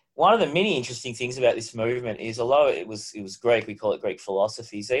 And one of the many interesting things about this movement is, although it was Greek, we call it Greek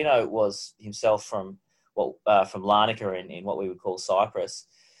philosophy. Zeno was himself from Larnaca in what we would call Cyprus.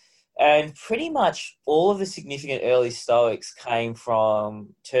 And pretty much all of the significant early Stoics came from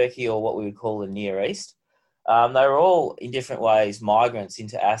Turkey, or what we would call the Near East. They were all, in different ways, migrants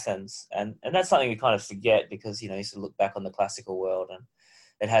into Athens. And that's something we kind of forget because, you sort of look back on the classical world and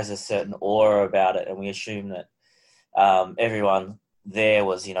it has a certain aura about it. And we assume that everyone there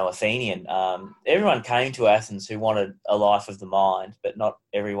was, Athenian. Everyone came to Athens who wanted a life of the mind, but not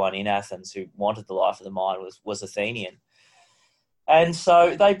everyone in Athens who wanted the life of the mind was Athenian. And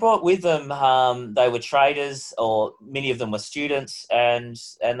so they brought with them, they were traders, or many of them were students, and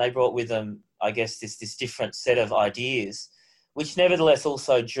they brought with them, I guess, this different set of ideas, which nevertheless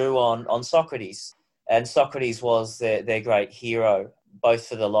also drew on Socrates. And Socrates was their great hero, both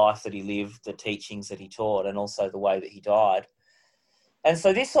for the life that he lived, the teachings that he taught, and also the way that he died. And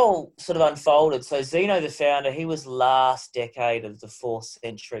so this all sort of unfolded. So Zeno, the founder, he was last decade of the 4th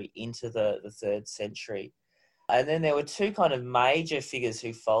century into the 3rd century. And then there were two kind of major figures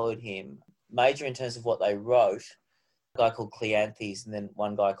who followed him, major in terms of what they wrote, a guy called Cleanthes and then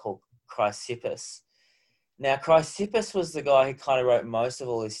one guy called Chrysippus. Now, Chrysippus was the guy who kind of wrote most of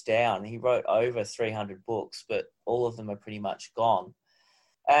all this down. He wrote over 300 books, but all of them are pretty much gone.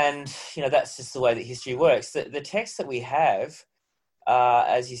 And, that's just the way that history works. The texts that we have,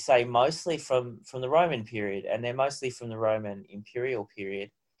 as you say, mostly from the Roman period, and they're mostly from the Roman imperial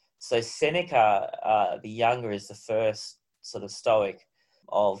period. So Seneca, the younger, is the first sort of Stoic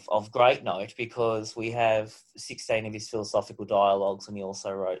of great note, because we have 16 of his philosophical dialogues, and he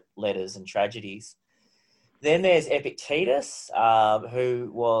also wrote letters and tragedies. Then there's Epictetus, who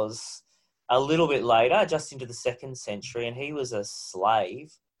was a little bit later, just into the 2nd century, and he was a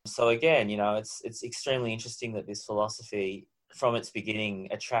slave. So again, it's extremely interesting that this philosophy, from its beginning,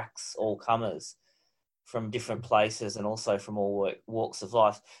 attracts all comers from different places and also from all walks of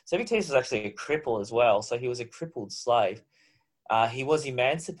life. So Epictetus was actually a cripple as well. So he was a crippled slave. He was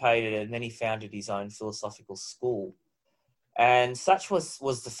emancipated, and then he founded his own philosophical school. And such was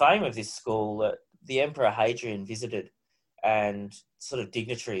the fame of this school that the Emperor Hadrian visited, and sort of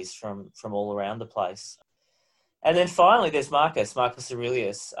dignitaries from all around the place. And then finally, there's Marcus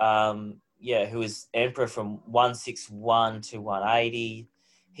Aurelius, who was emperor from 161 to 180.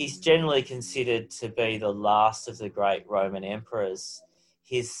 He's generally considered to be the last of the great Roman emperors.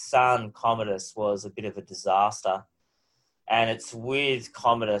 His son, Commodus, was a bit of a disaster. And it's with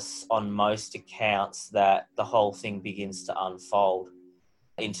Commodus, on most accounts, that the whole thing begins to unfold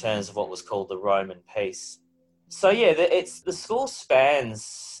in terms of what was called the Roman peace. So, the school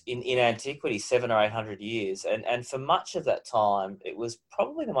spans in antiquity 700 or 800 years. And for much of that time, it was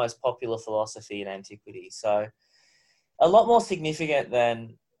probably the most popular philosophy in antiquity. So a lot more significant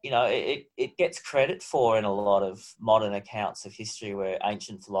than, it gets credit for in a lot of modern accounts of history, where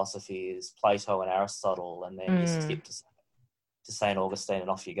ancient philosophy is Plato and Aristotle, and then you skip to St. Augustine and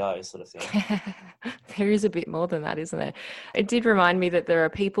off you go, sort of thing. There is a bit more than that, isn't there? It did remind me that there are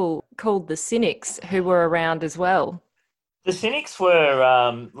people called the Cynics who were around as well. The Cynics were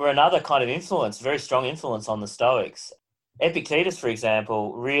another kind of influence, very strong influence on the Stoics. Epictetus, for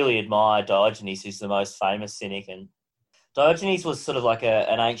example, really admired Diogenes, who's the most famous Cynic, and Diogenes was sort of like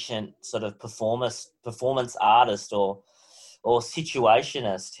an ancient sort of performance artist or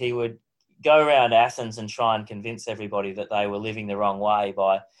situationist. He would go around Athens and try and convince everybody that they were living the wrong way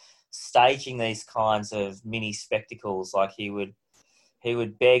by staging these kinds of mini spectacles. Like he would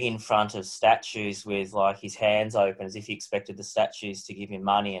beg in front of statues with like his hands open, as if he expected the statues to give him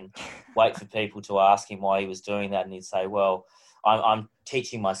money, and wait for people to ask him why he was doing that. And he'd say, well, I'm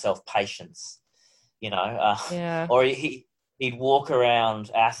teaching myself patience, Or he'd walk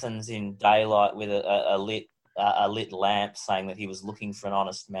around Athens in daylight with a lit lamp, saying that he was looking for an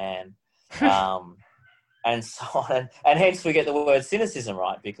honest man. and so on. And hence we get the word cynicism,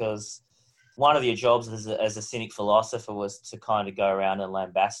 right? Because one of your jobs as a cynic philosopher was to kind of go around and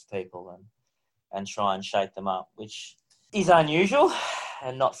lambast people and try and shake them up, which is unusual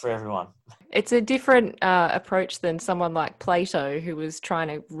and not for everyone. It's a different approach than someone like Plato, who was trying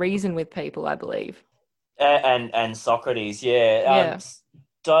to reason with people, I believe. And Socrates, yeah. Yeah.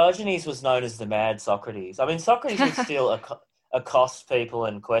 Diogenes was known as the mad Socrates. I mean, Socrates would still accost people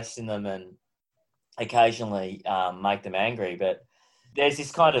and question them and occasionally make them angry, but there's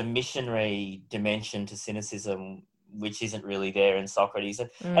this kind of missionary dimension to cynicism which isn't really there in Socrates. And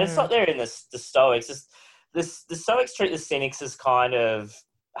it's not there in the Stoics. The Stoics treat the cynics as kind of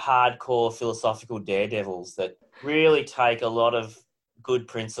hardcore philosophical daredevils that really take a lot of good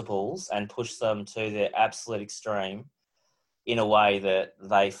principles and push them to their absolute extreme in a way that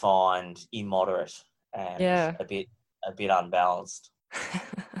they find immoderate and a bit unbalanced.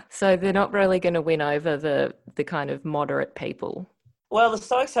 So they're not really going to win over the kind of moderate people. Well, the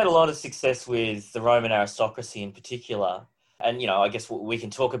Stoics had a lot of success with the Roman aristocracy in particular. And, I guess we can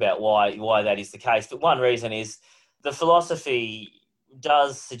talk about why that is the case. But one reason is the philosophy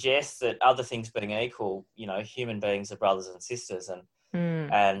does suggest that other things being equal, human beings are brothers and sisters,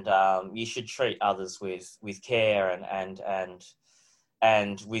 and you should treat others with care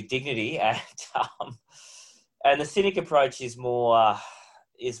and with dignity. And the cynic approach is more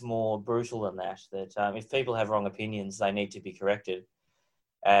brutal than that. That if people have wrong opinions, they need to be corrected.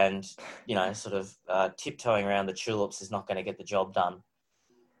 And, tiptoeing around the tulips is not going to get the job done.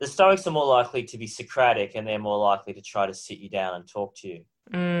 The Stoics are more likely to be Socratic, and they're more likely to try to sit you down and talk to you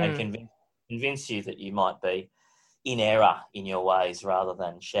and convince you that you might be in error in your ways rather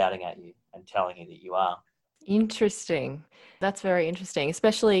than shouting at you and telling you that you are. Interesting. That's very interesting,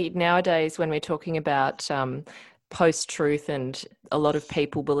 especially nowadays when we're talking about post-truth and a lot of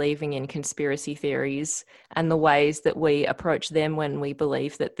people believing in conspiracy theories and the ways that we approach them when we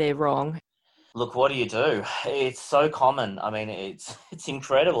believe that they're wrong. Look, what do you do? It's so common. I mean, it's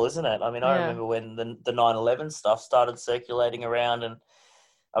incredible, isn't it? I mean, I remember when the 9/11 stuff started circulating around, and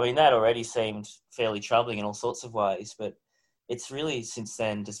I mean, that already seemed fairly troubling in all sorts of ways, but it's really since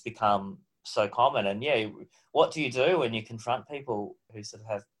then just become so common. And what do you do when you confront people who sort of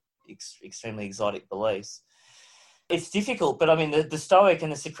have extremely exotic beliefs? It's difficult, but I mean, the Stoic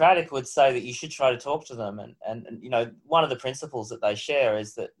and the Socratic would say that you should try to talk to them. And one of the principles that they share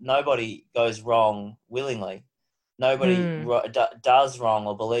is that nobody goes wrong willingly. Nobody does wrong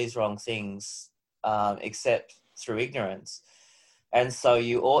or believes wrong things except through ignorance. And so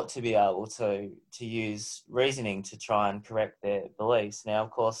you ought to be able to use reasoning to try and correct their beliefs. Now, of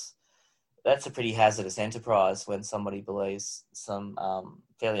course, that's a pretty hazardous enterprise when somebody believes some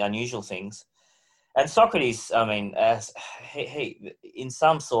fairly unusual things. And Socrates, I mean, he in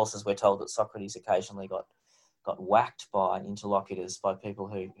some sources we're told that Socrates occasionally got whacked by interlocutors, by people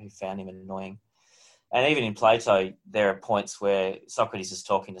who found him annoying. And even in Plato, there are points where Socrates is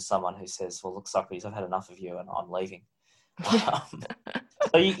talking to someone who says, well, look, Socrates, I've had enough of you and I'm leaving. So,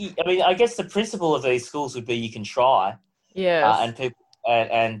 I guess the principle of these schools would be you can try. Yes.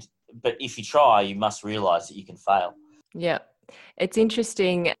 But if you try, you must realise that you can fail. Yeah. It's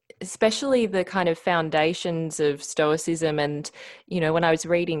interesting, especially the kind of foundations of Stoicism. And, when I was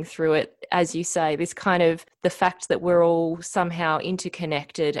reading through it, as you say, this kind of the fact that we're all somehow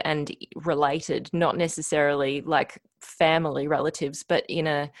interconnected and related, not necessarily like family relatives, but in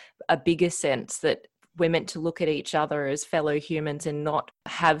a bigger sense that we're meant to look at each other as fellow humans and not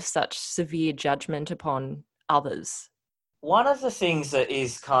have such severe judgment upon others. One of the things that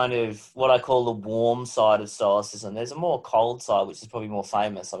is kind of what I call the warm side of Stoicism, there's a more cold side, which is probably more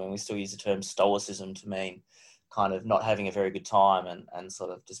famous. I mean, we still use the term Stoicism to mean kind of not having a very good time and sort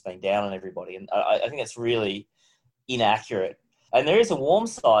of just being down on everybody. And I think that's really inaccurate. And there is a warm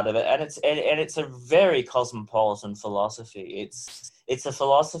side of it, and it's a very cosmopolitan philosophy. It's a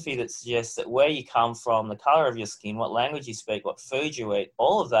philosophy that suggests that where you come from, the colour of your skin, what language you speak, what food you eat,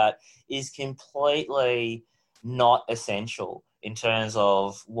 all of that is completely not essential in terms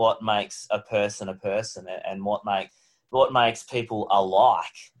of what makes a person and what makes people alike.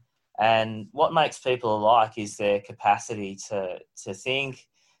 And what makes people alike is their capacity to think,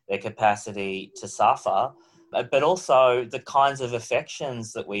 their capacity to suffer, but also the kinds of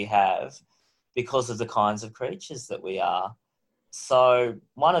affections that we have because of the kinds of creatures that we are. So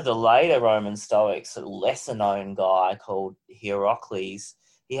one of the later Roman Stoics, a lesser known guy called Hierocles,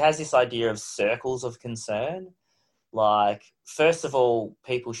 he has this idea of circles of concern. Like, first of all,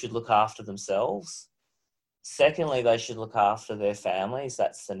 people should look after themselves. Secondly, they should look after their families.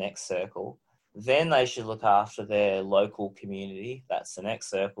 That's the next circle. Then they should look after their local community. That's the next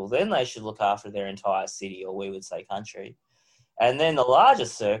circle. Then they should look after their entire city, or we would say country. And then the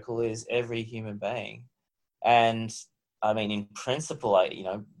largest circle is every human being. And I mean, in principle,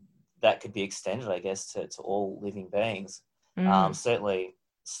 that could be extended, I guess, to all living beings. Certainly,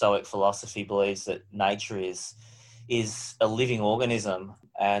 Stoic philosophy believes that nature is a living organism,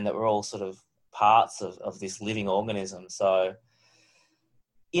 and that we're all sort of parts of this living organism. So,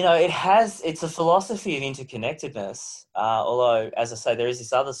 it's a philosophy of interconnectedness. Although, as I say, there is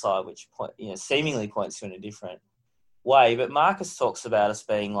this other side which seemingly points to in a different way. But Marcus talks about us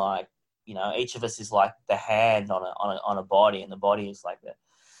being like, each of us is like the hand on a body, and the body is like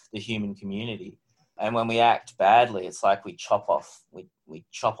the human community. And when we act badly, it's like we chop off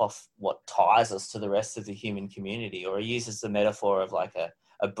what ties us to the rest of the human community. Or he uses the metaphor of like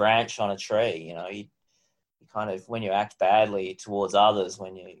a branch on a tree. You kind of, when you act badly towards others,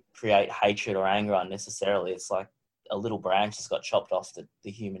 when you create hatred or anger unnecessarily, it's like a little branch has got chopped off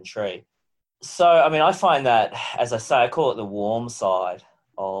the human tree. So, I mean, I find that, as I say, I call it the warm side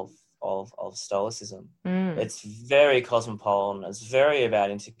of Stoicism. It's very cosmopolitan. It's very about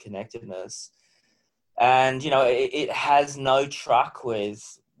interconnectedness. And, it has no truck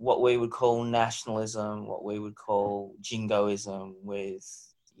with what we would call nationalism, what we would call jingoism,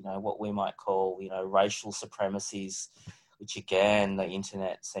 with, what we might call, racial supremacies, which, again, the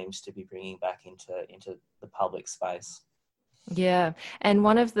internet seems to be bringing back into the public space. Yeah. And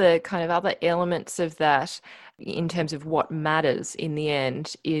one of the kind of other elements of that, in terms of what matters in the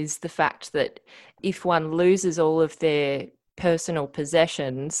end, is the fact that if one loses all of their personal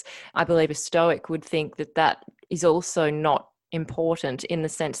possessions, I believe a Stoic would think that is also not important, in the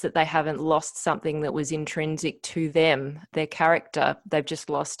sense that they haven't lost something that was intrinsic to them, their character. They've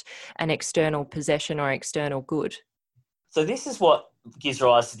just lost an external possession or external good. So this is what gives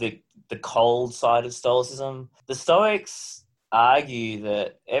rise to the cold side of Stoicism. The Stoics argue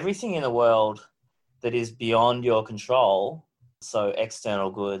that everything in the world that is beyond your control, so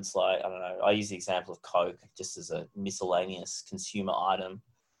external goods like, I don't know, I use the example of Coke just as a miscellaneous consumer item,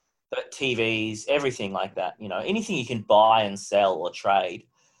 but TVs, everything like that, anything you can buy and sell or trade,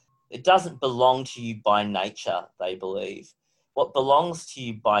 it doesn't belong to you by nature, they believe. What belongs to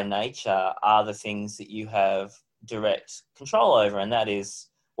you by nature are the things that you have direct control over, and that is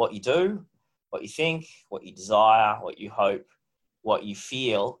what you do, what you think, what you desire, what you hope, what you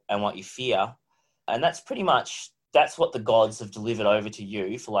feel, and what you fear. And that's what the gods have delivered over to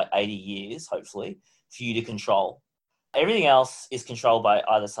you for like 80 years, hopefully, for you to control. Everything else is controlled by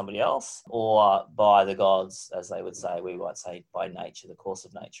either somebody else or by the gods, as they would say. We might say by nature, the course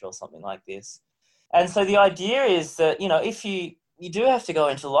of nature, or something like this. And so the idea is that, if you do have to go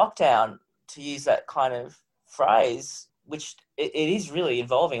into lockdown, to use that kind of phrase, which it is really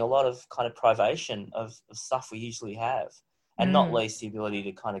involving a lot of kind of privation of stuff we usually have, and not least the ability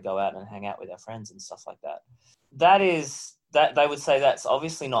to kind of go out and hang out with our friends and stuff like that. That they would say that's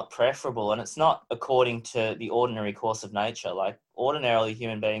obviously not preferable, and it's not according to the ordinary course of nature. Like, ordinarily,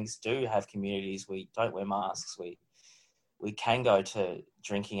 human beings do have communities. We don't wear masks. We can go to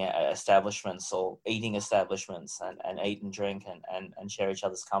drinking establishments or eating establishments and eat and drink and share each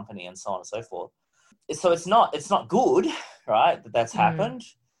other's company and so on and so forth. So it's not good, right, that's happened,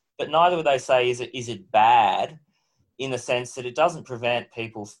 but neither would they say is it bad, in the sense that it doesn't prevent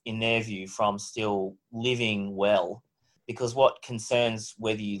people, in their view, from still living well, because what concerns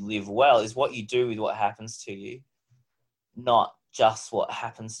whether you live well is what you do with what happens to you, not just what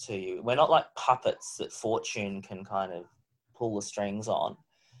happens to you. We're not like puppets that fortune can kind of pull the strings on.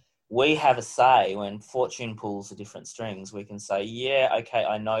 We have a say. When fortune pulls the different strings, we can say, yeah, okay,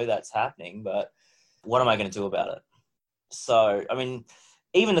 I know that's happening, but what am I going to do about it? So, I mean,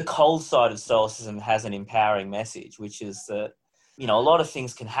 even the cold side of Stoicism has an empowering message, which is that, a lot of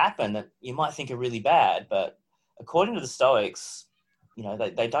things can happen that you might think are really bad, but according to the Stoics,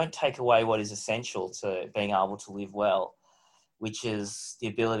 they don't take away what is essential to being able to live well, which is the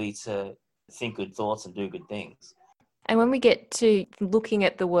ability to think good thoughts and do good things. And when we get to looking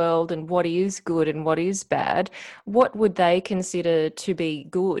at the world and what is good and what is bad, what would they consider to be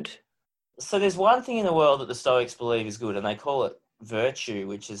good? So there's one thing in the world that the Stoics believe is good, and they call it virtue,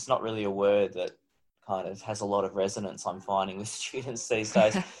 which is not really a word that kind of has a lot of resonance, I'm finding, with students these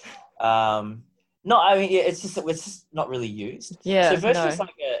days. It's just not really used. Yeah, so virtue is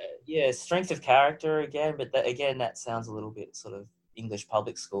like strength of character again, but that sounds a little bit sort of English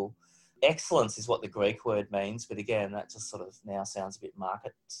public school. Excellence is what the Greek word means, but again, that just sort of now sounds a bit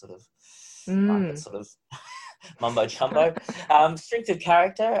market sort of mumbo jumbo. Strength of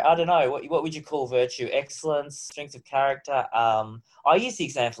character, I don't know. What would you call virtue? Excellence, strength of character. I use the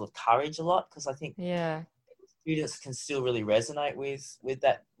example of courage a lot because I think students can still really resonate with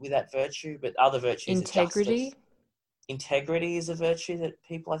that virtue, but other virtues integrity. Are justice. Integrity is a virtue that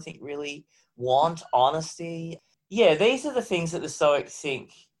people I think really want. Honesty. Yeah, these are the things that the Stoics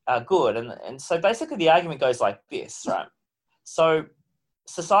think are good. And so basically the argument goes like this, right? So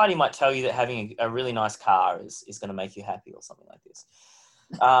society might tell you that having a really nice car is going to make you happy or something like this.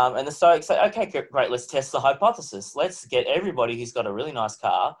 And the Stoics say, okay, great, let's test the hypothesis. Let's get everybody who's got a really nice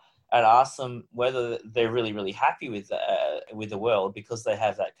car and ask them whether they're really, really happy with the world because they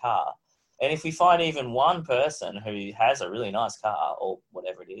have that car. And if we find even one person who has a really nice car or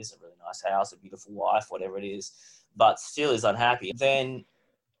whatever it is, a really nice house, a beautiful wife, whatever it is, but still is unhappy,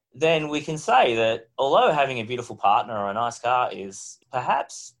 then we can say that although having a beautiful partner or a nice car is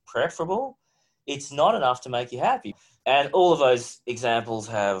perhaps preferable, it's not enough to make you happy. And all of those examples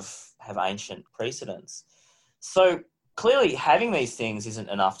have ancient precedents. So clearly having these things isn't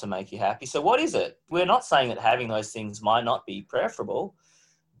enough to make you happy. So what is it? We're not saying that having those things might not be preferable,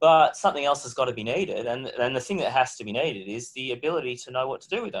 but something else has got to be needed. And the thing that has to be needed is the ability to know what to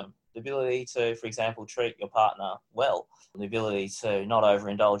do with them. The ability to, for example, treat your partner well. The ability to not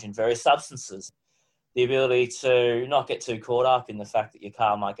overindulge in various substances. The ability to not get too caught up in the fact that your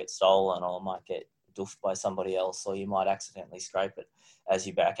car might get stolen or might get doofed by somebody else, or you might accidentally scrape it as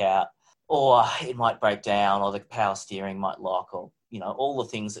you back out, or it might break down, or the power steering might lock, or, all the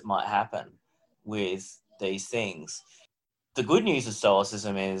things that might happen with these things. The good news of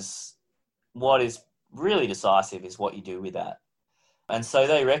Stoicism is what is really decisive is what you do with that. And so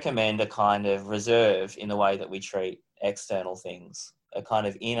they recommend a kind of reserve in the way that we treat external things, a kind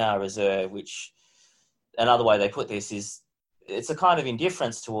of inner reserve, which another way they put this is it's a kind of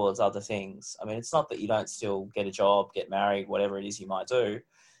indifference towards other things. I mean, it's not that you don't still get a job, get married, whatever it is you might do.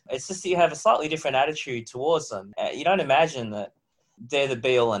 It's just that you have a slightly different attitude towards them. You don't imagine that they're the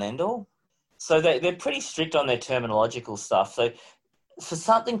be-all and end-all. So they're pretty strict on their terminological stuff. So for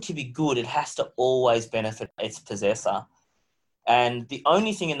something to be good, it has to always benefit its possessor. And the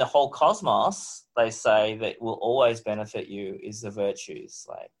only thing in the whole cosmos, they say, that will always benefit you is the virtues,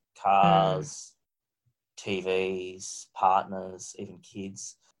 like cars, TVs, partners, even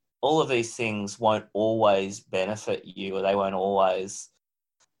kids. All of these things won't always benefit you, or they won't always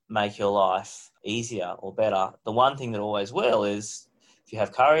make your life easier or better. The one thing that always will is if you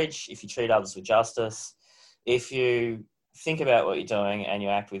have courage, if you treat others with justice, if you think about what you're doing and you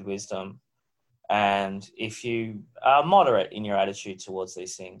act with wisdom, and if you are moderate in your attitude towards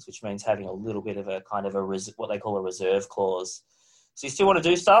these things, which means having a little bit of a kind of what they call a reserve clause. So you still want to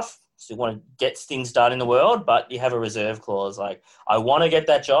do stuff, still want to get things done in the world, but you have a reserve clause like, I want to get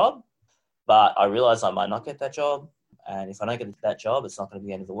that job, but I realise I might not get that job. And if I don't get that job, it's not going to be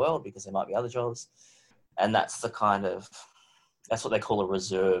the end of the world because there might be other jobs. And that's what they call a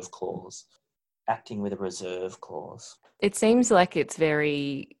reserve clause, acting with a reserve clause. It seems like it's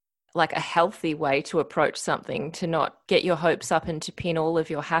very like a healthy way to approach something, to not get your hopes up and to pin all of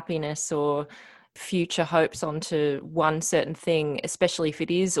your happiness or future hopes onto one certain thing, especially if it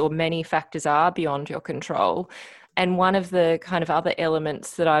is or many factors are beyond your control. And one of the kind of other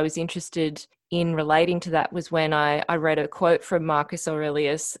elements that I was interested in relating to that was when I read a quote from Marcus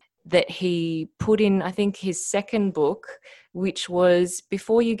Aurelius that he put in, I think, his second book, which was,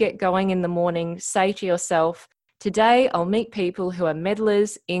 before you get going in the morning, say to yourself, today I'll meet people who are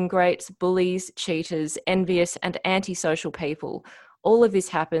meddlers, ingrates, bullies, cheaters, envious and antisocial people. All of this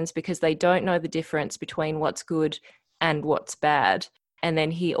happens because they don't know the difference between what's good and what's bad. And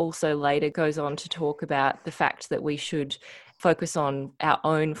then he also later goes on to talk about the fact that we should focus on our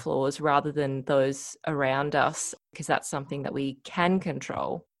own flaws rather than those around us, because that's something that we can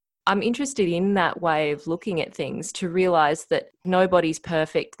control. I'm interested in that way of looking at things, to realise that nobody's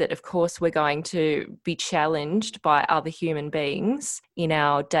perfect, that of course we're going to be challenged by other human beings in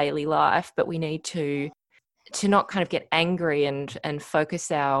our daily life, but we need to not kind of get angry and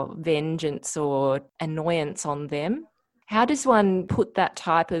focus our vengeance or annoyance on them. How does one put that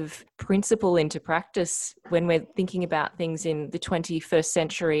type of principle into practice when we're thinking about things in the 21st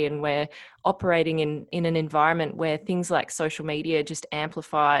century and we're operating in an environment where things like social media just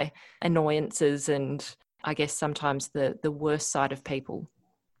amplify annoyances and, I guess, sometimes the worst side of people?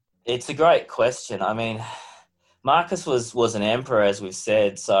 It's a great question. I mean, Marcus was an emperor, as we've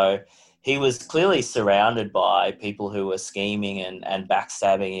said, so he was clearly surrounded by people who were scheming and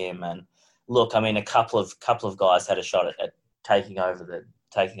backstabbing him. And look, I mean, a couple of guys had a shot at taking over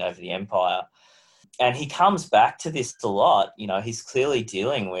the empire, and he comes back to this a lot. You know, he's clearly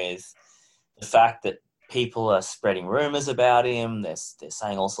dealing with the fact that people are spreading rumours about him. They're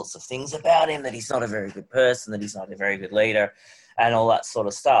saying all sorts of things about him, that he's not a very good person, that he's not a very good leader, and all that sort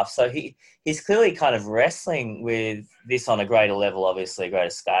of stuff. So he's clearly kind of wrestling with this on a greater level, obviously, a greater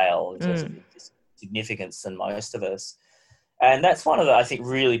scale in terms of significance than most of us. And that's one of the, I think,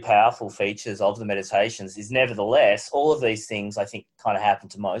 really powerful features of the meditations is nevertheless, all of these things, I think, kind of happen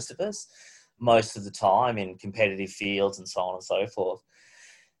to most of us most of the time in competitive fields and so on and so forth.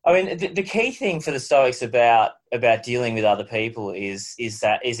 I mean, the key thing for the Stoics about dealing with other people is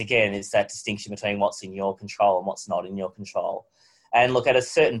that distinction between what's in your control and what's not in your control. And look, at a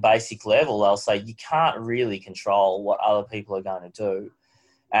certain basic level, they'll say you can't really control what other people are going to do.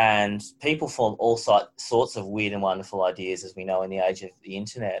 And people form all sorts of weird and wonderful ideas, as we know in the age of the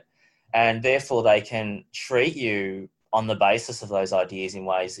internet. And therefore, they can treat you on the basis of those ideas in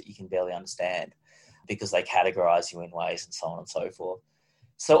ways that you can barely understand because they categorise you in ways and so on and so forth.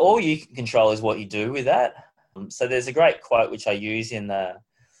 So all you can control is what you do with that. So there's a great quote which I use in the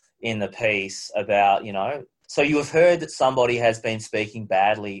piece about, so you have heard that somebody has been speaking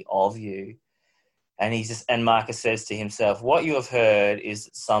badly of you. And Marcus says to himself, what you have heard is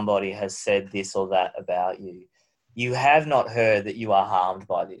that somebody has said this or that about you. You have not heard that you are harmed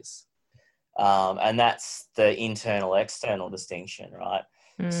by this. And that's the internal-external distinction, right?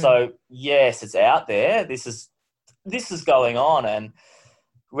 So, yes, it's out there. This is going on, and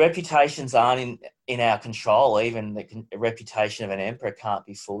reputations aren't in our control. Even the reputation of an emperor can't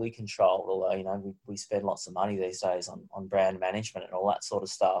be fully controlled, although, we spend lots of money these days on brand management and all that sort of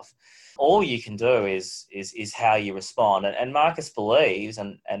stuff. All you can do is how you respond. And Marcus believes,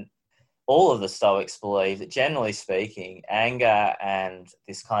 and all of the Stoics believe, that generally speaking, anger and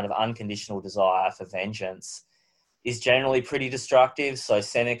this kind of unconditional desire for vengeance is generally pretty destructive. So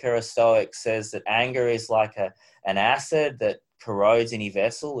Seneca, a Stoic, says that anger is like an acid that corrodes any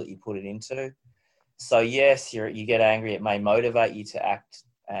vessel that you put it into. So yes, you get angry, it may motivate you to act,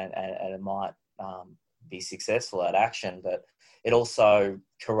 and it might be successful at action, but it also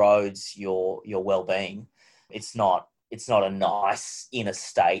corrodes your well-being. It's not a nice inner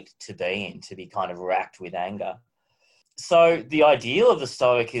state to be in, to be kind of racked with anger. So the ideal of the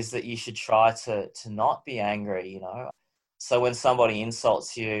Stoic is that you should try to not be angry, So when somebody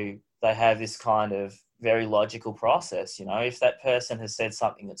insults you, they have this kind of very logical process. If that person has said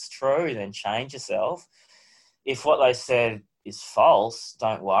something that's true, then change yourself. If what they said is false,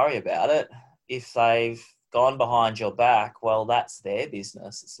 don't worry about it. If they've gone behind your back, well, that's their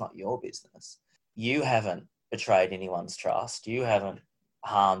business. It's not your business. You haven't betrayed anyone's trust. You haven't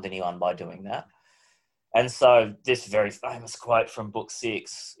harmed anyone by doing that. And so this very famous quote from Book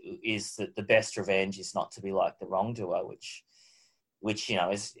 6 is that the best revenge is not to be like the wrongdoer, which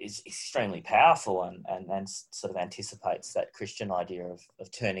is extremely powerful and sort of anticipates that Christian idea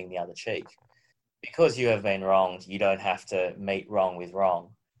of turning the other cheek. Because you have been wronged, you don't have to meet wrong with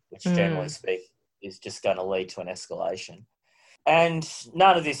wrong, which generally speaking is just going to lead to an escalation. And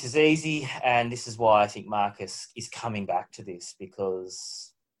none of this is easy, and this is why I think Marcus is coming back to this,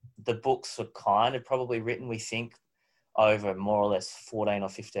 because the books were kind of probably written, we think, over more or less 14 or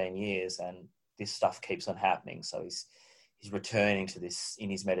 15 years, and this stuff keeps on happening. So he's returning to this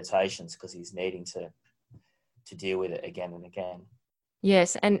in his meditations because he's needing to deal with it again and again.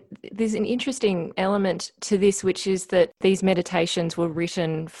 Yes, and there's an interesting element to this, which is that these meditations were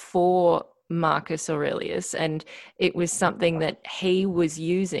written for Marcus Aurelius, and it was something that he was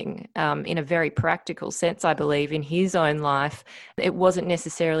using in a very practical sense, I believe, in his own life. It wasn't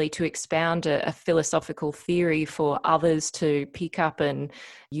necessarily to expound a philosophical theory for others to pick up and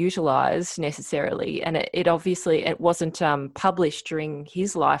utilize necessarily, and it wasn't published during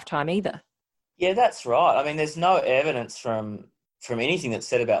his lifetime either. Yeah, that's right. I mean, there's no evidence from anything that's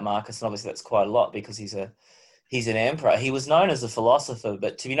said about Marcus, and obviously that's quite a lot because he's an emperor. He was known as a philosopher,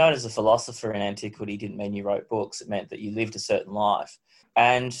 but to be known as a philosopher in antiquity didn't mean you wrote books. It meant that you lived a certain life.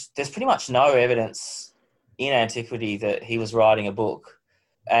 And there's pretty much no evidence in antiquity that he was writing a book.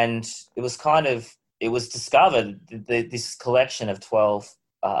 And it was discovered, this collection of 12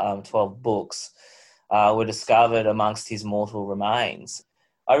 books were discovered amongst his mortal remains.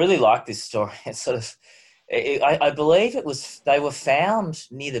 I really like this story. It's sort of, I believe they were found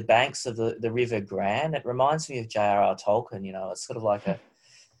near the banks of the River Gran. It reminds me of J.R.R. Tolkien, it's sort of like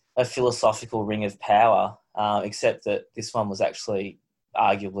a philosophical ring of power, except that this one was actually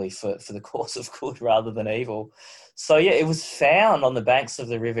arguably for the cause of good rather than evil. So yeah, it was found on the banks of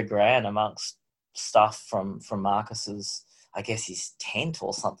the River Gran amongst stuff from Marcus's, I guess, his tent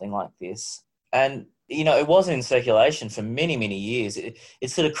or something like this. And it wasn't in circulation for many, many years. It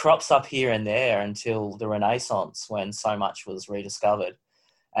sort of crops up here and there until the Renaissance, when so much was rediscovered.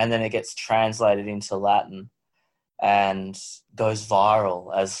 and then it gets translated into Latin and goes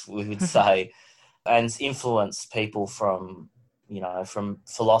viral, as we would say, and influence people from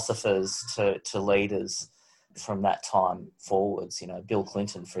philosophers to leaders from that time forwards, Bill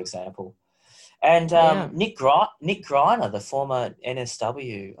Clinton, for example. And Nick Greiner, the former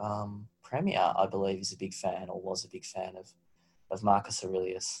NSW premier, I believe, is a big fan, or was a big fan of Marcus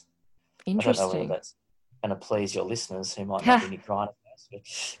Aurelius. Interesting. I don't know whether that's going to please your listeners who might not be Nick Greiner fans, but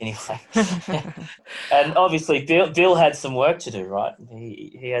anyway. And obviously, Bill had some work to do, right?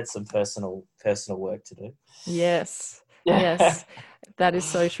 He had some personal work to do. Yes, yes, that is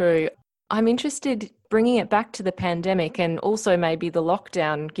so true. I'm interested bringing it back to the pandemic and also maybe the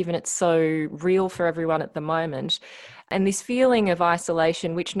lockdown, given it's so real for everyone at the moment. And this feeling of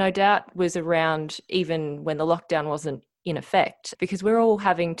isolation, which no doubt was around even when the lockdown wasn't in effect, because we're all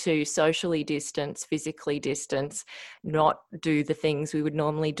having to socially distance, physically distance, not do the things we would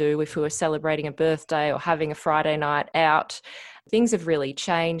normally do if we were celebrating a birthday or having a Friday night out. Things have really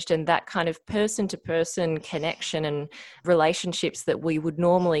changed, and that kind of person-to-person connection and relationships that we would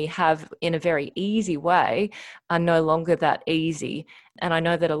normally have in a very easy way are no longer that easy. And I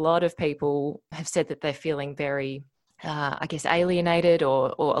know that a lot of people have said that they're feeling very alienated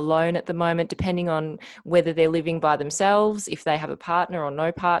or alone at the moment, depending on whether they're living by themselves, if they have a partner or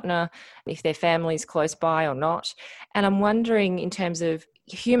no partner, if their family's close by or not. And I'm wondering, in terms of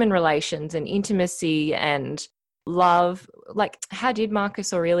human relations and intimacy and love, like, how did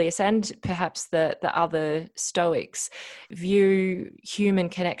Marcus Aurelius and perhaps the other Stoics view human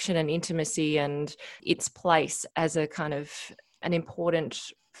connection and intimacy and its place as a kind of an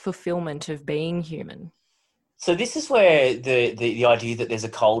important fulfillment of being human? So this is where the idea that there's a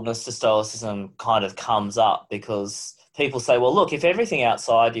coldness to Stoicism kind of comes up, because people say, well, look, if everything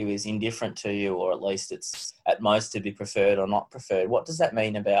outside you is indifferent to you, or at least it's at most to be preferred or not preferred, what does that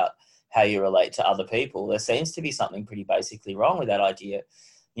mean about how you relate to other people? There seems to be something pretty basically wrong with that idea,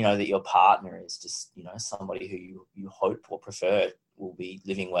 that your partner is just, somebody who you hope or prefer will be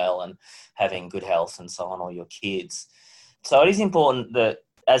living well and having good health and so on, or your kids. So it is important that,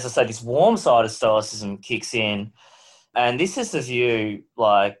 as I say, this warm side of Stoicism kicks in. And this is the view,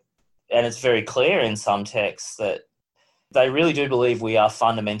 and it's very clear in some texts, that they really do believe we are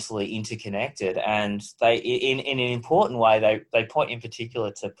fundamentally interconnected. And they, in an important way, they point in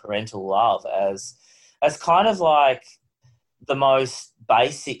particular to parental love as kind of like the most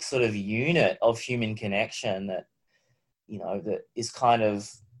basic sort of unit of human connection that is kind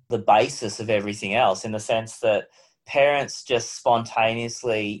of the basis of everything else, in the sense that parents just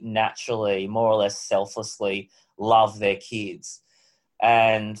spontaneously, naturally, more or less selflessly love their kids.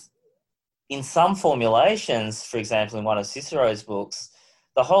 And in some formulations, for example, in one of Cicero's books,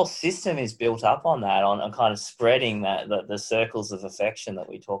 the whole system is built up on that, on kind of spreading the circles of affection that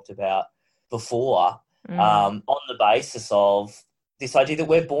we talked about before, on the basis of this idea that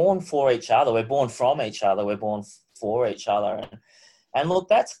we're born for each other, we're born from each other, we're born for each other. And look,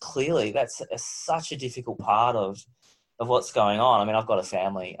 that's such a difficult part of what's going on. I mean, I've got a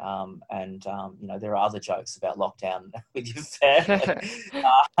family, and there are other jokes about lockdown with your family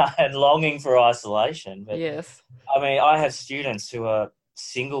and longing for isolation. But yes, I mean, I have students who are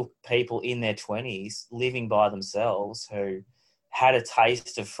single people in their 20s living by themselves who had a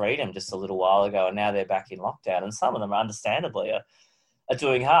taste of freedom just a little while ago, and now they're back in lockdown. And some of them, understandably, are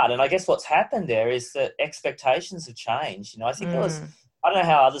doing hard. And I guess what's happened there is that expectations have changed. I think there was, I don't know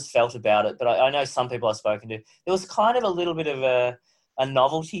how others felt about it, but I know some people I've spoken to, there was kind of a little bit of a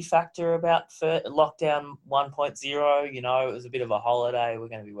novelty factor about lockdown 1.0. It was a bit of a holiday. We're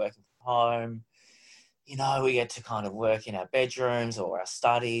going to be working from home. We get to kind of work in our bedrooms or our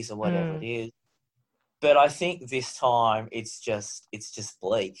studies or whatever it is. But I think this time it's just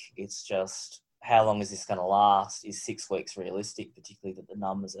bleak. It's just, how long is this going to last? Is 6 weeks realistic, particularly that the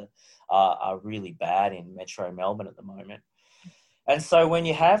numbers are really bad in Metro Melbourne at the moment? And so when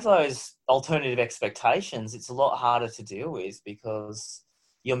you have those alternative expectations, it's a lot harder to deal with, because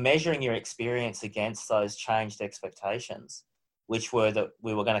you're measuring your experience against those changed expectations, which were that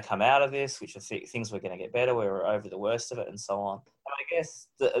we were going to come out of this, which were things were going to get better, we were over the worst of it, and so on. And I guess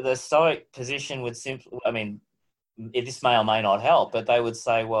the Stoic position would simply, this may or may not help, but they would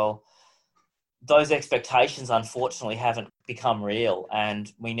say, well, those expectations unfortunately haven't become real,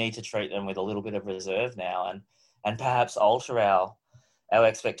 and we need to treat them with a little bit of reserve now, and perhaps alter our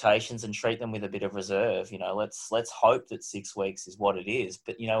expectations and treat them with a bit of reserve. Let's hope that 6 weeks is what it is,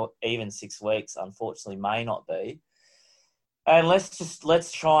 but even 6 weeks unfortunately may not be. And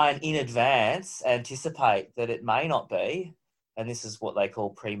let's try and in advance anticipate that it may not be, and this is what they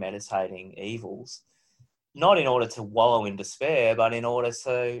call premeditating evils. not in order to wallow in despair, but in order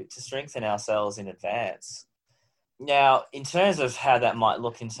to strengthen ourselves in advance. Now, in terms of how that might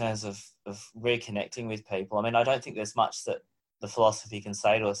look in terms of reconnecting with people, I mean, I don't think there's much that the philosophy can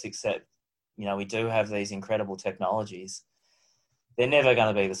say to us except, we do have these incredible technologies. They're never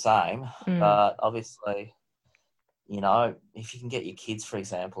going to be the same, but obviously, if you can get your kids, for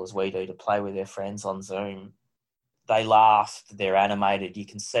example, as we do, to play with their friends on Zoom, they laugh, they're animated. You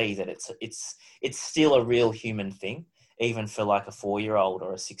can see that it's still a real human thing, even for like a 4-year-old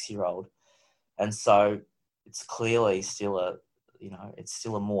or a 6-year-old. And so it's clearly still it's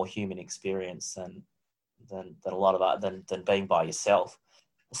still a more human experience than a lot of than being by yourself.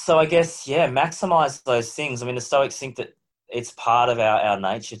 So I guess, maximize those things. I mean, the Stoics think that it's part of our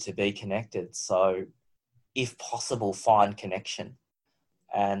nature to be connected. So if possible, find connection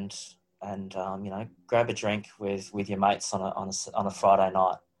and grab a drink with your mates on a Friday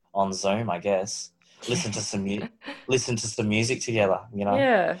night on Zoom, I guess. Listen to some music together,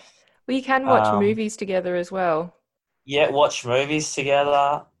 Yeah. Well, you can watch movies together as well. Yeah, watch movies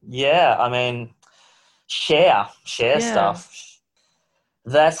together. Yeah, I mean, share stuff.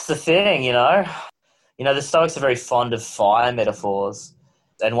 That's the thing, the Stoics are very fond of fire metaphors.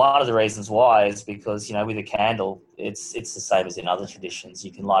 And one of the reasons why is because, with a candle, it's the same as in other traditions.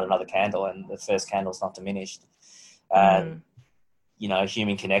 You can light another candle and the first candle's not diminished. And,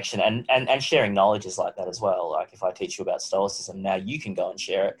 human connection and sharing knowledge is like that as well. Like if I teach you about Stoicism, now you can go and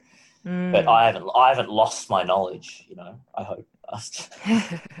share it. But I haven't lost my knowledge, I hope.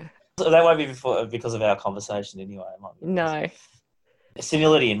 So that won't be because of our conversation anyway. It might be No.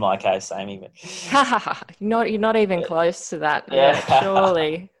 Senility in my case, Amy. But you're not even close to that yet,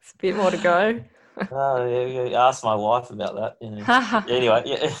 surely. It's a bit more to go. Ask my wife about that. Anyway,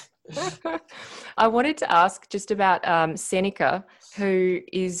 yeah. I wanted to ask just about Seneca, who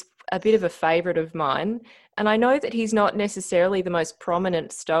is a bit of a favourite of mine. And I know that he's not necessarily the most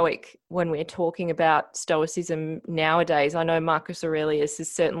prominent Stoic when we're talking about Stoicism nowadays. I know Marcus Aurelius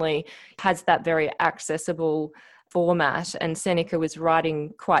certainly has that very accessible format, and Seneca was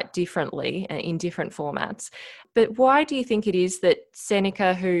writing quite differently in different formats. But why do you think it is that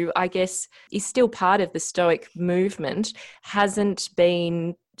Seneca, who I guess is still part of the Stoic movement, hasn't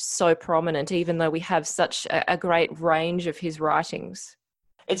been so prominent, even though we have such a great range of his writings?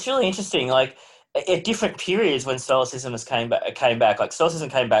 It's really interesting. Like at different periods when Stoicism came back, like Stoicism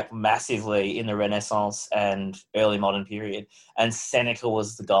came back massively in the Renaissance and early modern period, and Seneca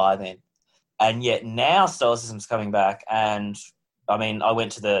was the guy then. And yet now Stoicism's coming back, and I mean, I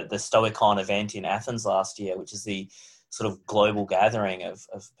went to the Stoicon event in Athens last year, which is the sort of global gathering of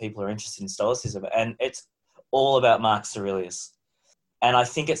people who are interested in Stoicism, and it's all about Marcus Aurelius. And I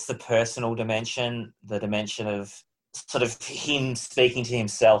think it's the personal dimension, the dimension of sort of him speaking to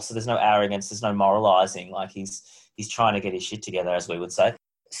himself. So there's no arrogance, there's no moralizing. Like he's trying to get his shit together, as we would say.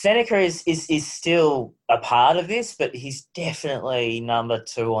 Seneca is still a part of this, but he's definitely number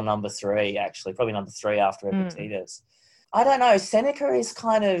 2 or number 3, actually, probably number 3 after Epictetus. I don't know. Seneca is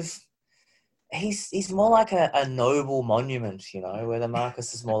kind of, he's more like a noble monument, where the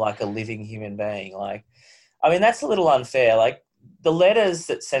Marcus is more like a living human being. Like, I mean, that's a little unfair. Like the letters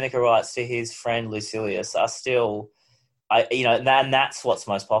that Seneca writes to his friend Lucilius are still, and that's what's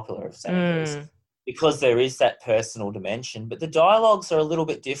most popular of Seneca's. Because there is that personal dimension, but the dialogues are a little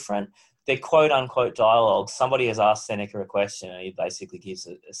bit different. They're quote-unquote dialogues. Somebody has asked Seneca a question and he basically gives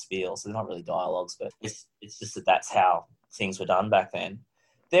a spiel, so they're not really dialogues, but it's just that's how things were done back then.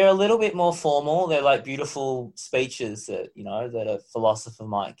 They're a little bit more formal. They're like beautiful speeches that, that a philosopher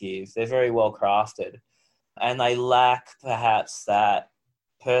might give. They're very well crafted, and they lack perhaps that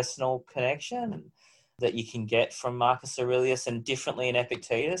personal connection that you can get from Marcus Aurelius, and differently in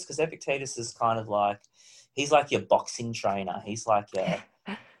Epictetus, because Epictetus is kind of like, he's like your boxing trainer. He's like,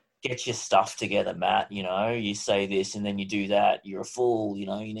 get your stuff together, Matt, you say this and then you do that. You're a fool, you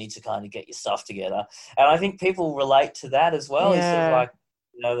need to kind of get your stuff together. And I think people relate to that as well. Yeah. He's sort of like,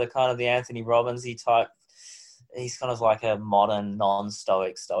 the kind of the Anthony Robbins-y type. He's kind of like a modern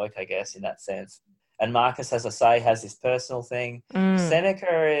non-Stoic Stoic, I guess, in that sense. And Marcus, as I say, has this personal thing.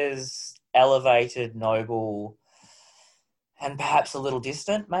 Seneca is elevated, noble, and perhaps a little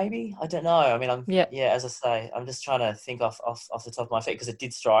distant, maybe. I don't know. I mean, as I say, I'm just trying to think off the top of my feet, because it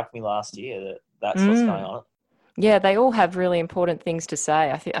did strike me last year that's what's going on. Yeah, they all have really important things to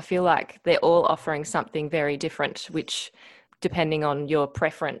say. I feel like they're all offering something very different, which, depending on your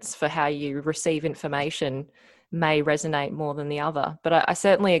preference for how you receive information, may resonate more than the other. But I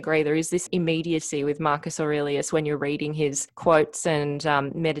certainly agree there is this immediacy with Marcus Aurelius when you're reading his quotes and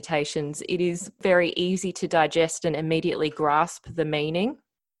meditations. It is very easy to digest and immediately grasp the meaning.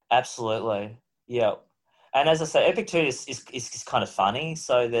 Absolutely. Yeah. And as I say, Epictetus is kind of funny,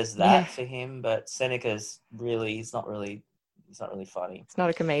 so there's that for him. But Seneca's he's not really funny. He's not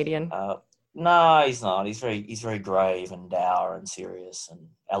a comedian. No, he's not. He's very grave and dour and serious and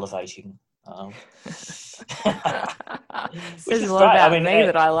elevating. Says a lot about me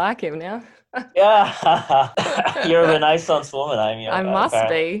that I like him now. Yeah, you're a Renaissance woman, Amy. I must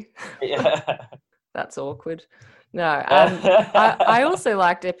be. Yeah. That's awkward. No, I also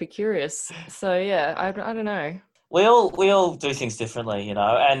liked Epicurus. So yeah, I don't know. We all do things differently, you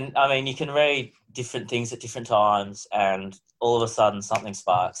know. And I mean, you can read different things at different times, and all of a sudden something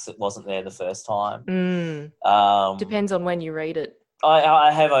sparks that wasn't there the first time. Depends on when you read it.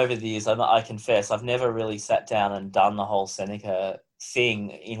 I have over the years. I confess, I've never really sat down and done the whole Seneca thing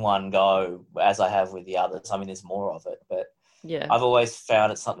in one go as I have with the others. I mean, there's more of it, but yeah, I've always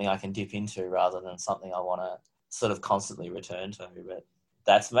found it's something I can dip into rather than something I want to sort of constantly return to. But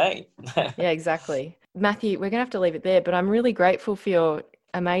that's me. Yeah, exactly. Matthew, we're going to have to leave it there, but I'm really grateful for your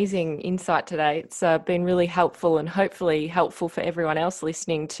amazing insight today. It's been really helpful, and hopefully helpful for everyone else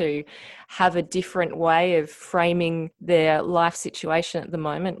listening to have a different way of framing their life situation at the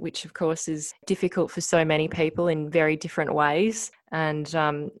moment, which of course is difficult for so many people in very different ways. And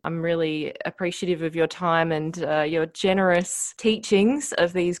I'm really appreciative of your time and your generous teachings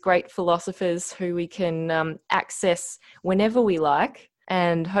of these great philosophers who we can access whenever we like,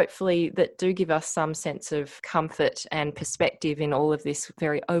 and hopefully that do give us some sense of comfort and perspective in all of this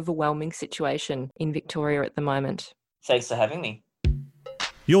very overwhelming situation in Victoria at the moment. Thanks for having me.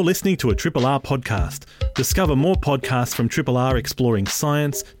 You're listening to a Triple R podcast. Discover more podcasts from Triple R exploring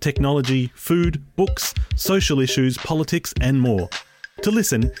science, technology, food, books, social issues, politics and more. To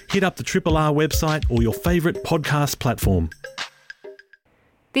listen, hit up the Triple R website or your favourite podcast platform.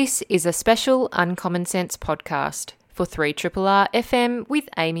 This is a special Uncommon Sense podcast for 3RRR FM with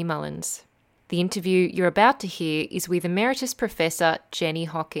Amy Mullins. The interview you're about to hear is with Emeritus Professor Jenny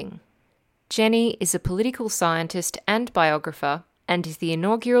Hocking. Jenny is a political scientist and biographer and is the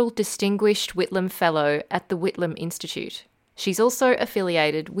inaugural Distinguished Whitlam Fellow at the Whitlam Institute. She's also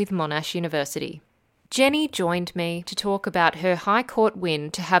affiliated with Monash University. Jenny joined me to talk about her High Court win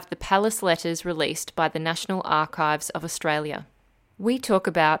to have the Palace Letters released by the National Archives of Australia. We talk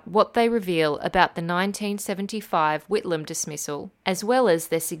about what they reveal about the 1975 Whitlam Dismissal, as well as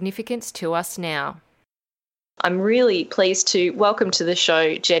their significance to us now. I'm really pleased to welcome to the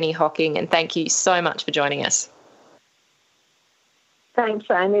show Jenny Hocking, and thank you so much for joining us. Thanks,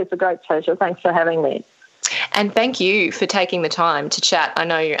 Amy. It's a great pleasure. Thanks for having me. And thank you for taking the time to chat. I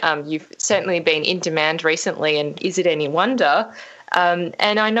know you've certainly been in demand recently, and is it any wonder? And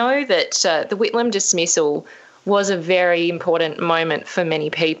I know that the Whitlam Dismissal was a very important moment for many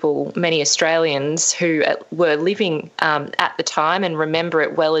people, many Australians who were living at the time and remember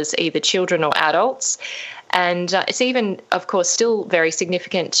it well as either children or adults. And it's even, of course, still very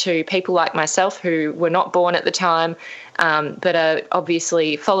significant to people like myself who were not born at the time, but are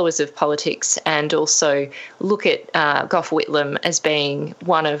obviously followers of politics and also look at Gough Whitlam as being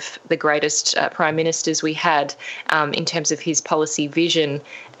one of the greatest prime ministers we had in terms of his policy vision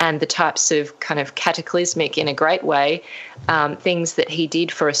and the types of kind of cataclysmic, in a great way, things that he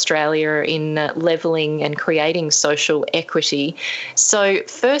did for Australia in levelling and creating social equity. So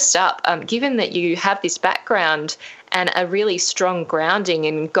first up, given that you have this background and a really strong grounding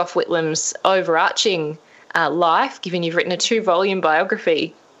in Gough Whitlam's overarching life, given you've written a 2-volume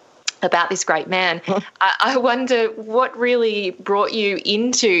biography about this great man, I wonder what really brought you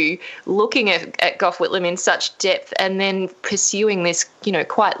into looking at Gough Whitlam in such depth and then pursuing this,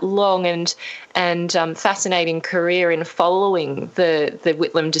 quite long and fascinating career in following the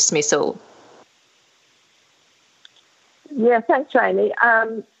Whitlam Dismissal. Yeah, thanks, Amy.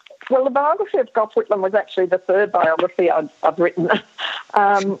 Well, the biography of Gough Whitlam was actually the third biography I've written.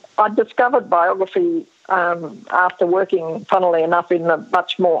 I discovered biography after working, funnily enough, in the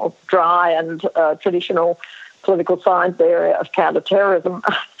much more dry and traditional political science area of counterterrorism.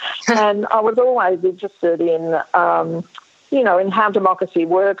 And I was always interested in, in how democracy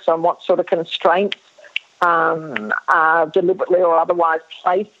works, on what sort of constraints are deliberately or otherwise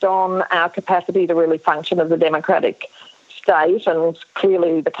placed on our capacity to really function as a democratic state. And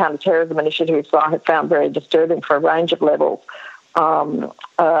clearly the counterterrorism initiatives I have found very disturbing for a range of levels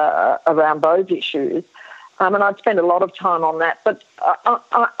around those issues. And I'd spent a lot of time on that. But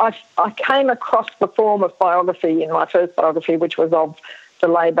I came across the form of biography in my first biography, which was of the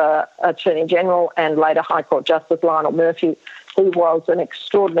Labor Attorney General and later High Court Justice Lionel Murphy. He was an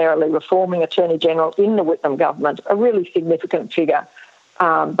extraordinarily reforming Attorney General in the Whitlam government, a really significant figure,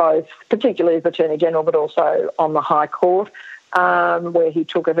 both particularly as Attorney General but also on the High Court. where he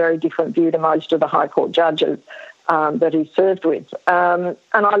took a very different view to most of the High Court judges that he served with. And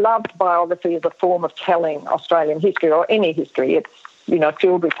I loved biography as a form of telling Australian history, or any history. It's,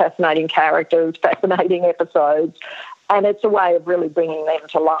 filled with fascinating characters, fascinating episodes, and it's a way of really bringing them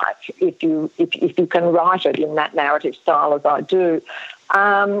to life if you can write it in that narrative style as I do.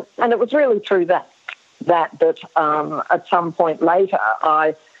 And it was really through that at some point later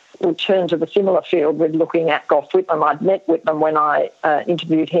I returned to the similar field with looking at Gough Whitlam. I'd met Whitlam when I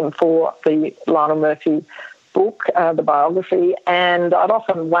interviewed him for the Lionel Murphy book, the biography, and I'd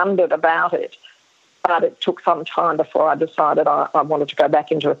often wondered about it, but it took some time before I decided I wanted to go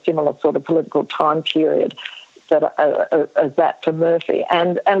back into a similar sort of political time period as that for Murphy.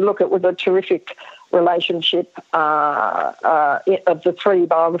 And look, it was a terrific relationship of the three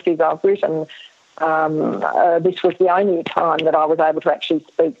biographies I've written. This was the only time that I was able to actually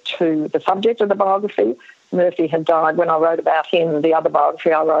speak to the subject of the biography. Murphy had died when I wrote about him. The other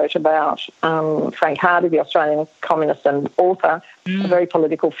biography I wrote about Frank Hardy, the Australian communist and author, a very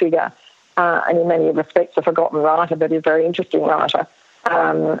political figure, and in many respects a forgotten writer, but a very interesting writer.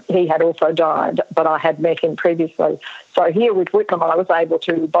 He had also died, but I had met him previously. So here with Whitlam, I was able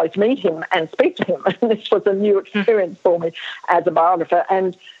to both meet him and speak to him. And this was a new experience for me as a biographer.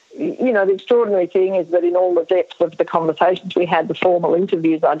 And, the extraordinary thing is that in all the depths of the conversations we had, the formal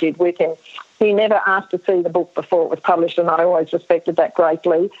interviews I did with him, he never asked to see the book before it was published, and I always respected that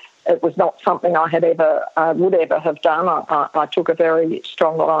greatly. It was not something I had would ever have done. I took a very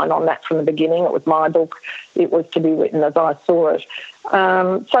strong line on that from the beginning. It was my book. It was to be written as I saw it.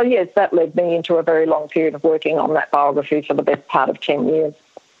 So, yes, that led me into a very long period of working on that biography for the best part of 10 years.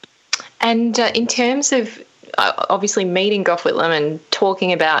 And in terms of obviously meeting Gough Whitlam and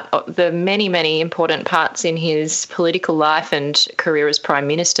talking about the many, many important parts in his political life and career as Prime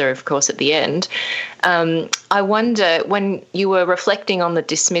Minister, of course, at the end, I wonder, when you were reflecting on the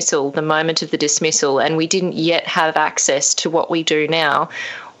dismissal, the moment of the dismissal, and we didn't yet have access to what we do now,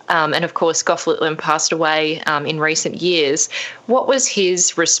 and of course Gough Whitlam passed away in recent years, what was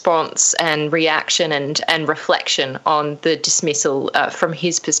his response and reaction and reflection on the dismissal from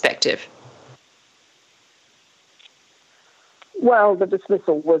his perspective? Well, the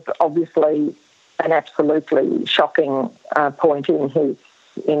dismissal was obviously an absolutely shocking point in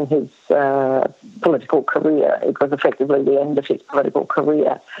his political career. It was effectively the end of his political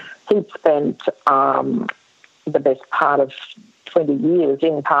career. He'd spent the best part of 20 years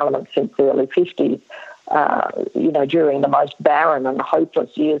in Parliament since the early 50s, during the most barren and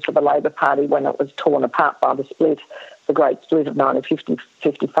hopeless years for the Labor Party when it was torn apart by the great split of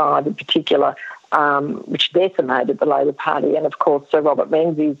 1955 in particular, which decimated the Labor Party. And, of course, Sir Robert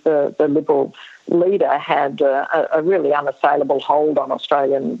Menzies, the Liberal leader, had a really unassailable hold on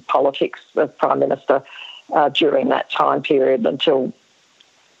Australian politics as Prime Minister during that time period until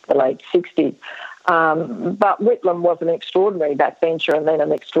the late 60s. But Whitlam was an extraordinary backbencher and then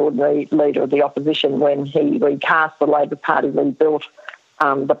an extraordinary leader of the opposition when he recast the Labor Party, rebuilt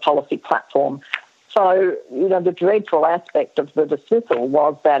the policy platform. So, the dreadful aspect of the dismissal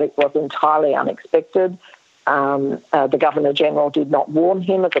was that it was entirely unexpected. The Governor-General did not warn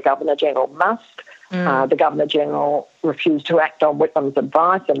him, as the Governor-General must. The Governor-General refused to act on Whitlam's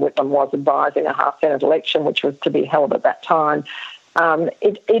advice, and Whitlam was advising a half-Senate election, which was to be held at that time.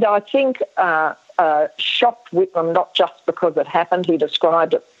 It I think, shocked Whitlam, not just because it happened. He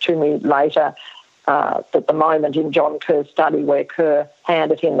described it to me later, that the moment in John Kerr's study where Kerr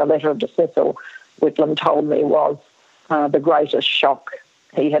handed him the letter of dismissal, Whitlam told me was the greatest shock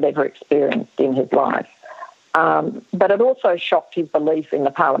he had ever experienced in his life. But it also shocked his belief in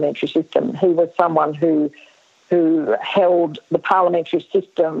the parliamentary system. He was someone who held the parliamentary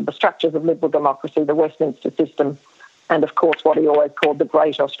system, the structures of liberal democracy, the Westminster system, and, of course, what he always called the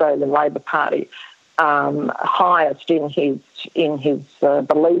Great Australian Labor Party, highest in his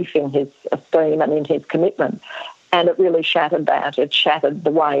belief, in his esteem and in his commitment. And it really shattered that. It shattered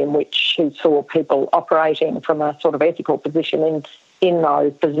the way in which he saw people operating from a sort of ethical position in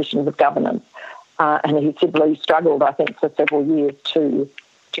those positions of governance. And he simply struggled, I think, for several years to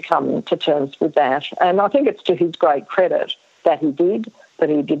come to terms with that. And I think it's to his great credit that he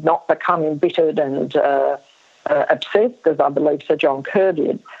did not become embittered and obsessed, as I believe Sir John Kerr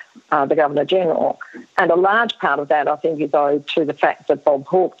did, the Governor-General. And a large part of that, I think, is owed to the fact that Bob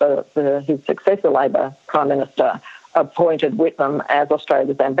Hawke, his successor Labor Prime Minister, appointed Whitlam as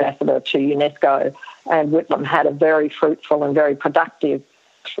Australia's ambassador to UNESCO. And Whitlam had a very fruitful and very productive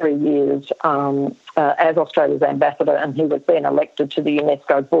 3 years as Australia's ambassador, and he was then elected to the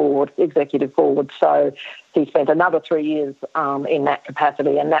UNESCO executive board. So he spent another 3 years in that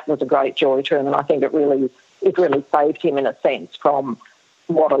capacity, and that was a great joy to him. And I think it really it really saved him, in a sense, from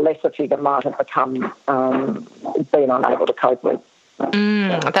what a lesser figure might have become, been unable to cope with.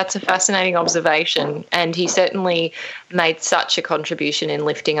 That's a fascinating observation, and he certainly made such a contribution in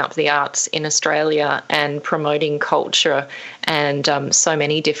lifting up the arts in Australia and promoting culture and so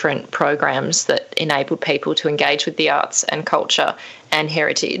many different programs that enabled people to engage with the arts and culture and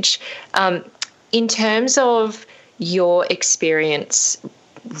heritage. In terms of your experience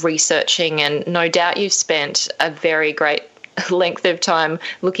researching, and no doubt you've spent a very great length of time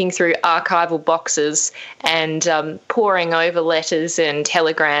looking through archival boxes and poring over letters and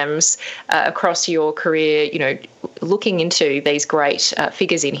telegrams across your career, looking into these great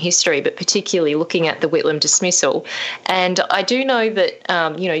figures in history, but particularly looking at the Whitlam Dismissal. And I do know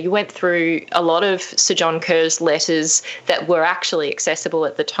that, you went through a lot of Sir John Kerr's letters that were actually accessible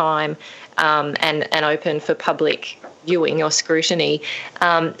at the time and open for public viewing or scrutiny.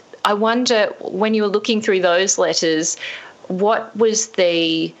 I wonder, when you were looking through those letters, what was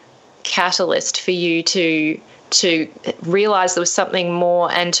the catalyst for you to realise there was something more,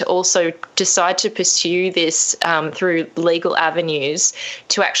 and to also decide to pursue this through legal avenues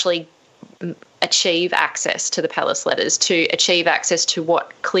to actually achieve access to the palace letters, to achieve access to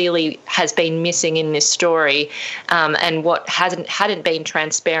what clearly has been missing in this story, and what hadn't been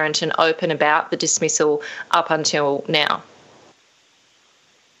transparent and open about the dismissal up until now?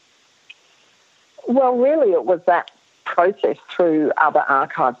 Well, really it was that process through other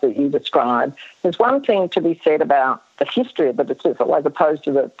archives that you described. There's one thing to be said about the history of the dismissal as opposed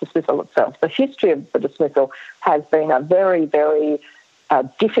to the dismissal itself. The history of the dismissal has been a very, very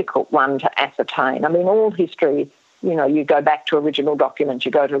difficult one to ascertain. I mean, all history, you go back to original documents,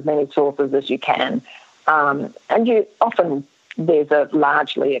 you go to as many sources as you can, and there's a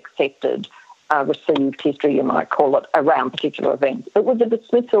largely accepted received history, you might call it, around particular events. But with the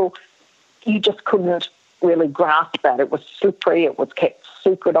dismissal, you just couldn't really grasp that. It was slippery, it was kept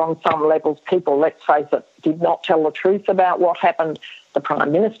secret on some levels. People, let's face it, did not tell the truth about what happened. The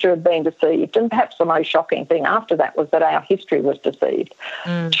Prime Minister had been deceived, and perhaps the most shocking thing after that was that our history was deceived.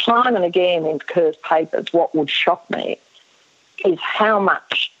 Time and again in Kerr's papers, what would shock me is how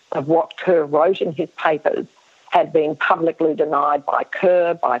much of what Kerr wrote in his papers had been publicly denied by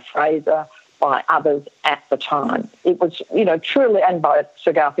Kerr, by Fraser, by others at the time. It was, truly, and by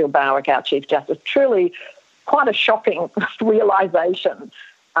Sir Garfield Barwick, our Chief Justice, truly quite a shocking realisation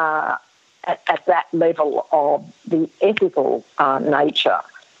at that level of the ethical nature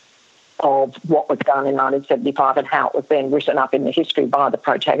of what was done in 1975 and how it was then written up in the history by the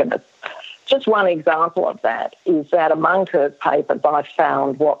protagonists. Just one example of that is that among Kerr's papers I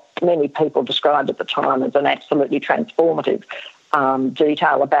found what many people described at the time as an absolutely transformative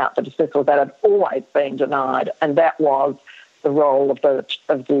detail about the dismissal that had always been denied, and that was the role of the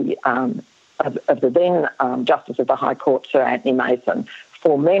then Justice of the High Court, Sir Anthony Mason.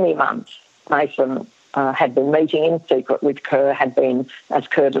 For many months, Mason had been meeting in secret with Kerr, had been, as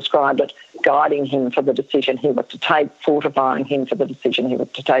Kerr described it, guiding him for the decision he was to take, fortifying him for the decision he was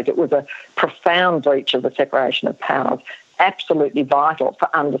to take. It was a profound breach of the separation of powers, absolutely vital for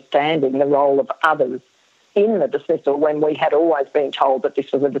understanding the role of others in the dismissal when we had always been told that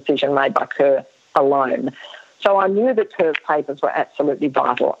this was a decision made by Kerr alone. So I knew that Kerr's papers were absolutely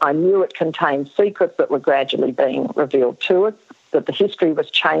vital. I knew it contained secrets that were gradually being revealed to us, that the history was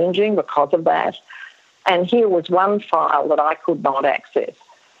changing because of that. And here was one file that I could not access.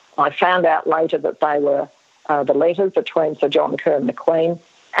 I found out later that they were the letters between Sir John Kerr and the Queen.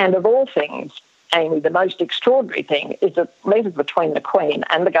 And of all things, Amy, the most extraordinary thing is that letters between the Queen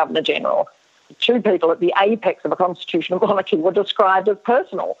and the Governor-General, two people at the apex of a constitutional monarchy, were described as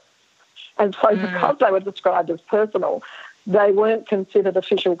personal. And so because they were described as personal, they weren't considered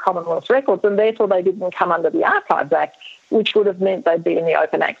official Commonwealth records, and therefore they didn't come under the Archives Act, which would have meant they'd be in the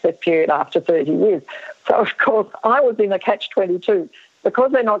open access period after 30 years. So, of course, I was in a catch-22.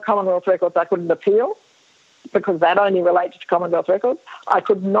 Because they're not Commonwealth records, I couldn't appeal, because that only relates to Commonwealth records. I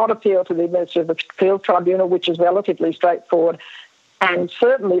could not appeal to the Administrative Appeals Tribunal, which is relatively straightforward, and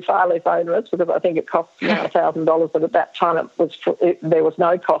certainly far less onerous, because I think it cost $1,000, but at that time there was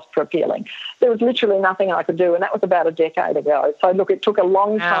no cost for appealing. There was literally nothing I could do, and that was about a decade ago. So, look, it took a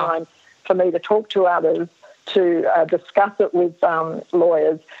long time for me to talk to others, to discuss it with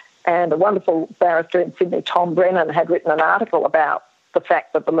lawyers, and a wonderful barrister in Sydney, Tom Brennan, had written an article about the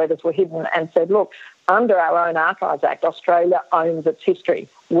fact that the letters were hidden and said, look, under our own Archives Act, Australia owns its history.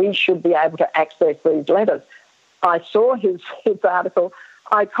 We should be able to access these letters. I saw his article.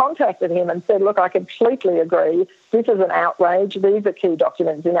 I contacted him and said, look, I completely agree. This is an outrage. These are key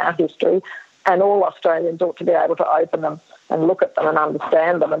documents in our history. and all Australians ought to be able to open them and look at them and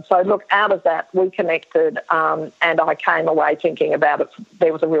understand them. And so, look, out of that, we connected, and I came away thinking about it.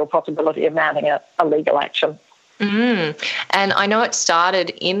 There was a real possibility of mounting a legal action. And I know it started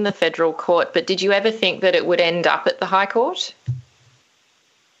in the federal court, but did you ever think that it would end up at the High Court?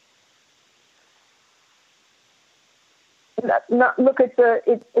 No, look,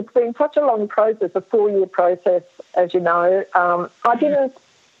 it's been such a long process, a 4-year process, as you know. I didn't.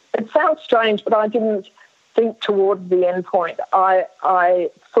 It sounds strange, but I didn't think towards the end point. I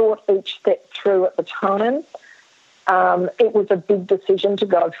thought each step through at the time. It was a big decision to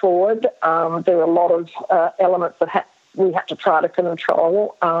go forward. There were a lot of elements that we had to try to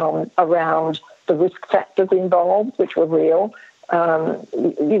control around the risk factors involved, which were real. The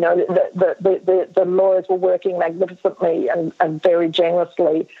lawyers were working magnificently and very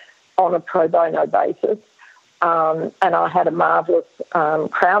generously on a pro bono basis. And I had a marvellous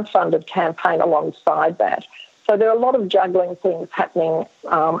crowd-funded campaign alongside that. So there are a lot of juggling things happening,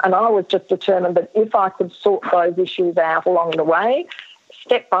 and I was just determined that if I could sort those issues out along the way,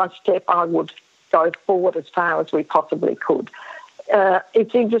 step by step, I would go forward as far as we possibly could.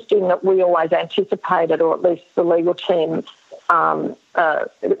 It's interesting that we always anticipated, or at least the legal team,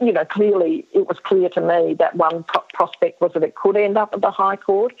 clearly it was clear to me that one prospect was that it could end up at the High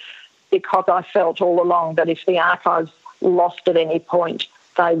Court, because I felt all along that if the archives lost at any point,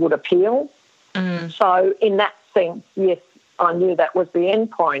 they would appeal. So in that sense, yes, I knew that was the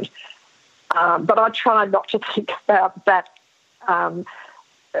end point. But I tried not to think about that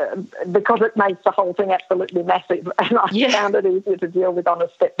because it makes the whole thing absolutely massive, and I found it easier to deal with on a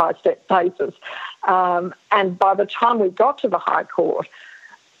step-by-step basis. And by the time we got to the High Court,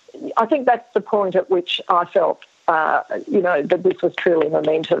 I think that's the point at which I felt that this was truly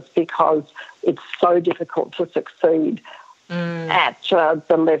momentous, because it's so difficult to succeed at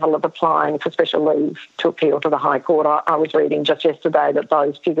the level of applying for special leave to appeal to the High Court. I was reading just yesterday that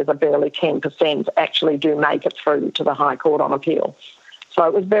those figures are barely 10% actually do make it through to the High Court on appeal. So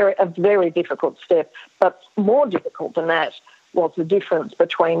it was a very difficult step. But more difficult than that was the difference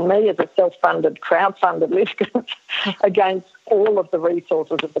between me as a self-funded, crowd-funded litigant against all of the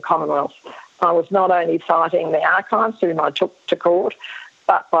resources of the Commonwealth. I was not only fighting the archives, whom I took to court,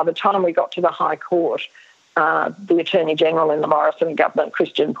 but by the time we got to the High Court, the Attorney-General in the Morrison government,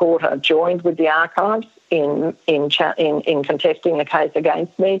 Christian Porter, joined with the archives in contesting the case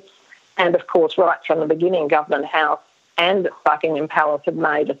against me. And, of course, right from the beginning, Government House and Buckingham Palace had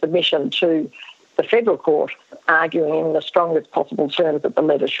made a submission to the federal court, arguing in the strongest possible terms that the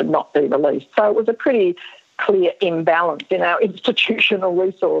letters should not be released. So it was a pretty clear imbalance in our institutional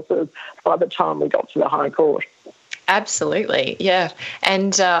resources by the time we got to the High Court. Absolutely, yeah.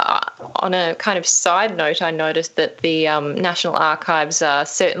 And on a kind of side note, I noticed that the National Archives are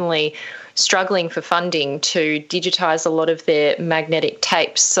certainly struggling for funding to digitise a lot of their magnetic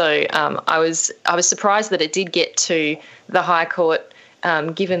tapes. So I was surprised that it did get to the High Court,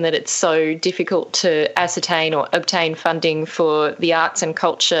 given that it's so difficult to ascertain or obtain funding for the arts and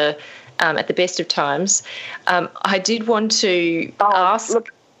culture at the best of times. I did want to ask...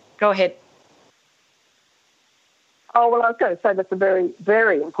 Go ahead. Oh, well, I was going to say that's a very,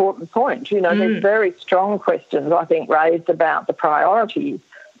 very important point. There's very strong questions, I think, raised about the priorities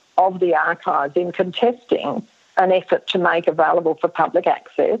of the archives in contesting an effort to make available for public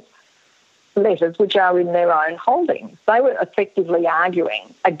access letters which are in their own holdings. They were effectively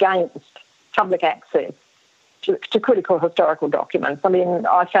arguing against public access to critical historical documents. I mean,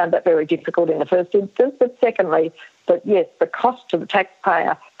 I found that very difficult in the first instance, but secondly, that, yes, the cost to the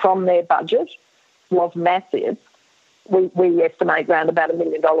taxpayer from their budget was massive. We estimate around about $1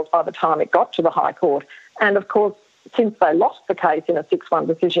 million by the time it got to the High Court. And, of course, since they lost the case in a 6-1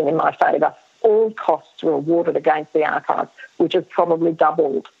 decision in my favour, all costs were awarded against the archives, which has probably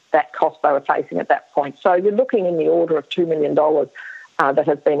doubled that cost they were facing at that point. So you're looking in the order of $2 million that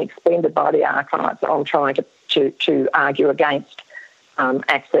has been expended by the archives on trying to argue against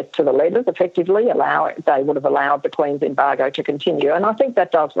access to the letters, effectively. They would have allowed the Queen's embargo to continue. And I think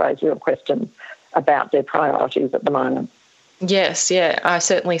that does raise real questions about their priorities at the moment. Yes, yeah. I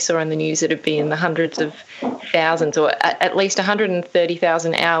certainly saw in the news it would be in the hundreds of thousands, or at least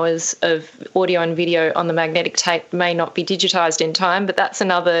 130,000 hours of audio and video on the magnetic tape may not be digitised in time, but that's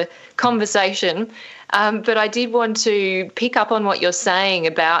another conversation. But I did want to pick up on what you're saying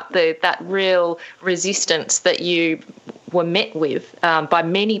about that real resistance that you were met with by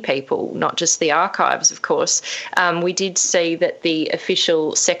many people, not just the archives, of course. We did see that the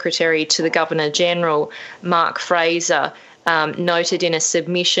official secretary to the Governor-General, Mark Fraser, noted in a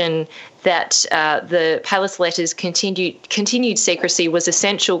submission that the palace letters' continued secrecy was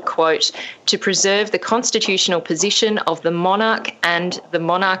essential, quote, to preserve the constitutional position of the monarch and the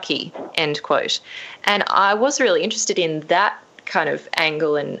monarchy, end quote. And I was really interested in that kind of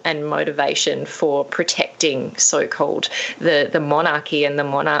angle and motivation for protecting so-called the monarchy and the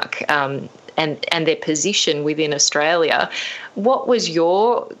monarch and their position within Australia. What was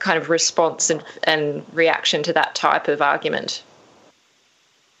your kind of response and reaction to that type of argument?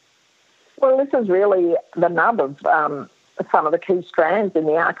 Well, this is really the nub of some of the key strands in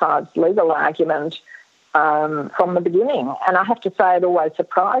the Archives legal argument from the beginning. And I have to say it always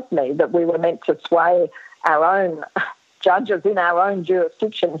surprised me that we were meant to sway our own judges in our own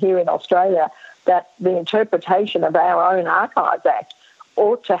jurisdiction here in Australia that the interpretation of our own Archives Act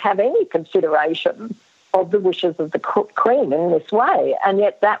ought to have any consideration of the wishes of the Queen in this way. And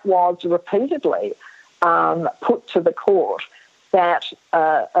yet that was repeatedly put to the court, that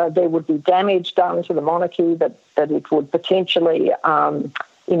there would be damage done to the monarchy, that it would potentially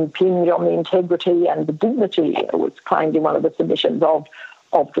impinge on the integrity and the dignity, it was claimed in one of the submissions,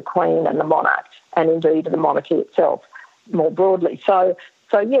 of the Queen and the monarch, and indeed the monarchy itself more broadly. So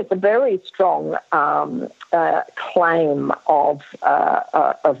yes, a very strong claim of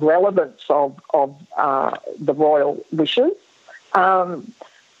relevance of the royal wishes.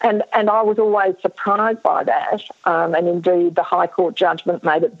 And I was always surprised by that. And indeed, the High Court judgment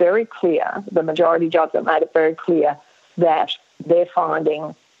made it very clear, the majority judgment made it very clear that their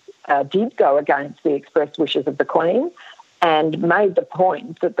finding did go against the express wishes of the Queen, and made the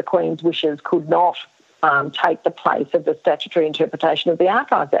point that the Queen's wishes could not take the place of the statutory interpretation of the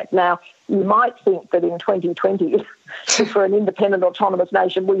Archives Act. Now, you might think that in 2020, for an independent autonomous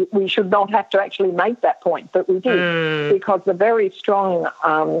nation, we should not have to actually make that point, but we did, because the very strong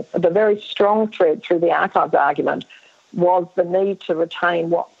thread through the Archives argument was the need to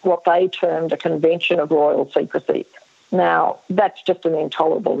retain what they termed a convention of royal secrecy. Now, that's just an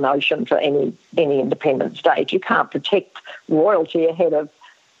intolerable notion for any independent state. You can't protect royalty ahead of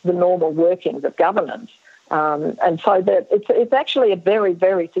the normal workings of governance. And so it's actually a very,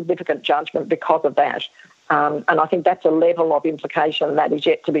 very significant judgment because of that. And I think that's a level of implication that is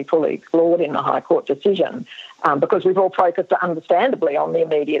yet to be fully explored in the High Court decision, because we've all focused understandably on the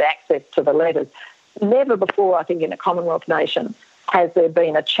immediate access to the letters. Never before, I think, in a Commonwealth nation has there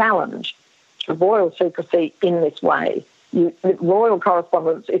been a challenge to royal secrecy in this way. Royal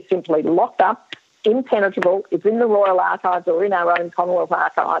correspondence is simply locked up, impenetrable. It's in the Royal Archives or in our own Commonwealth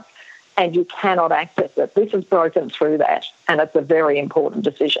Archives, and you cannot access it. This has broken through that, and it's a very important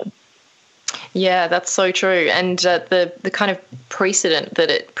decision. Yeah, that's so true. And the kind of precedent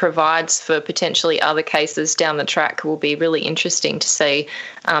that it provides for potentially other cases down the track will be really interesting to see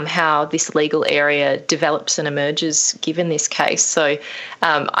how this legal area develops and emerges given this case. So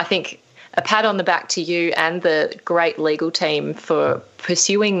I think a pat on the back to you and the great legal team for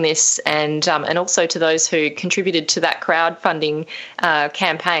pursuing this, and also to those who contributed to that crowdfunding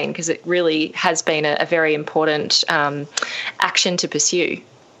campaign, because it really has been a very important action to pursue.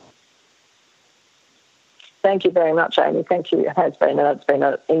 Thank you very much, Amy. Thank you. It's been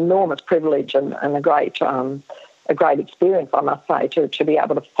an enormous privilege and a great experience, I must say, to be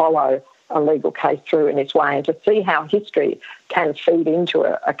able to follow a legal case through in its way and to see how history can feed into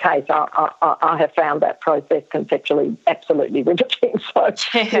a case. I have found that process conceptually absolutely riveting. So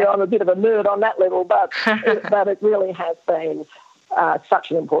I'm a bit of a nerd on that level, but it really has been such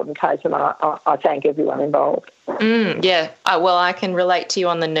an important case, and I thank everyone involved. Well, I can relate to you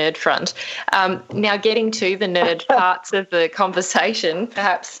on the nerd front. Now, getting to the nerd parts of the conversation,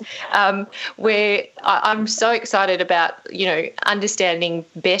 perhaps, where I'm so excited about, understanding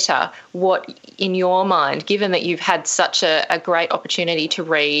better what, in your mind, given that you've had such a great opportunity to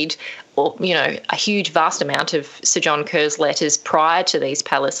read, a huge, vast amount of Sir John Kerr's letters prior to these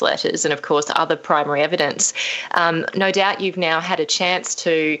palace letters, and of course other primary evidence. No doubt you've now had a chance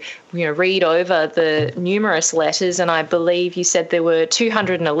to, read over the numerous letters, and I believe you said there were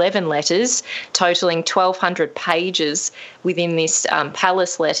 211 letters, totaling 1,200 pages within this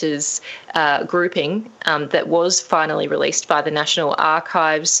palace letters grouping that was finally released by the National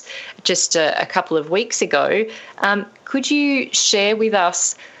Archives just a couple of weeks ago. Could you share with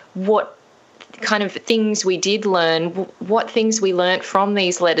us what kind of things we did learn, what things we learnt from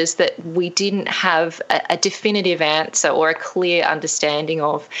these letters that we didn't have a definitive answer or a clear understanding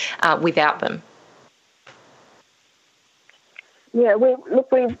of without them? Yeah,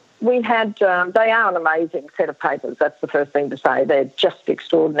 we had, they are an amazing set of papers, that's the first thing to say. They're just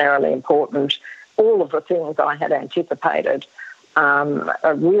extraordinarily important. All of the things I had anticipated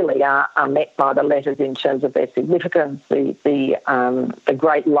really are met by the letters in terms of their significance, the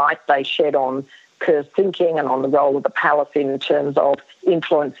great light they shed on Kerr's thinking and on the role of the palace in terms of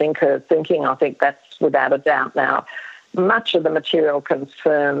influencing Kerr's thinking. I think that's without a doubt now. Much of the material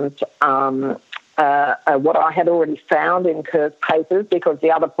confirms what I had already found in Kerr's papers, because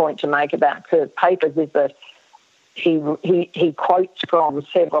the other point to make about Kerr's papers is that he quotes from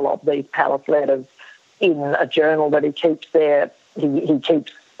several of these palace letters in a journal that he keeps there. He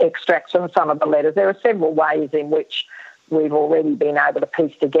keeps extracts from some of the letters. There are several ways in which we've already been able to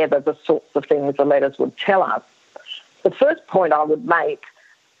piece together the sorts of things the letters would tell us. The first point I would make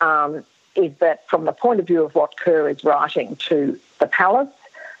is that from the point of view of what Kerr is writing to the palace,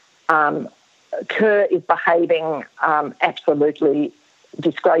 Kerr is behaving absolutely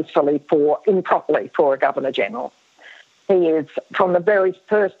disgracefully improperly for a Governor-General. He is, from the very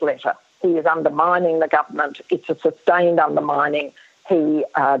first letter, he is undermining the government. It's a sustained undermining. He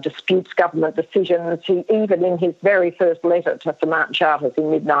disputes government decisions. He, even in his very first letter to Sir Martin Charteris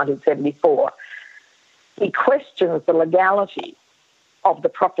in mid-1974, he questions the legality of the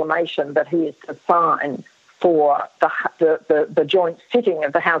proclamation that he is to sign for the joint sitting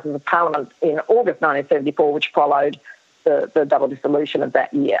of the Houses of Parliament in August 1974, which followed the double dissolution of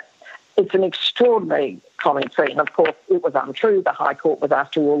that year. It's an extraordinary commentary, and of course it was untrue. The High Court was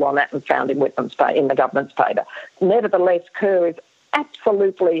asked to rule on that and found in the government's favour. Nevertheless, Kerr is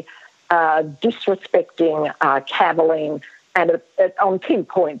absolutely disrespecting, cavilling, and on key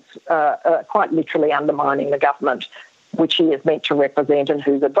points quite literally undermining the government, which he is meant to represent and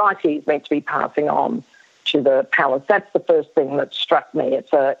whose advice he is meant to be passing on to the palace. That's the first thing that struck me.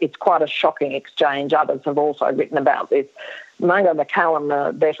 It's quite a shocking exchange. Others have also written about this. Mungo McCallum,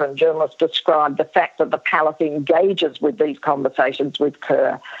 a veteran journalist, described the fact that the palace engages with these conversations with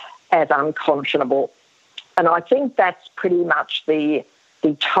Kerr as unconscionable. And I think that's pretty much the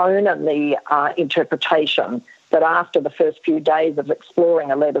tone and the interpretation that after the first few days of exploring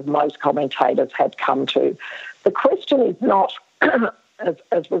the letters, most commentators had come to. The question is not,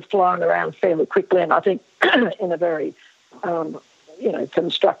 as was flown around fairly quickly, and I think in a very,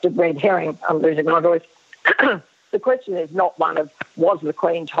 constructed red herring, I'm losing my voice. The question is not one of, was the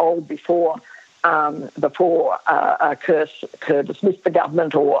Queen told before Kerr dismissed the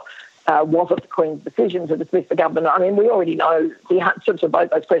government, or was it the Queen's decision to dismiss the government? I mean, we already know the answer to both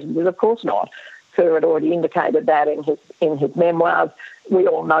those questions is, of course not. Kerr had already indicated that in his memoirs. We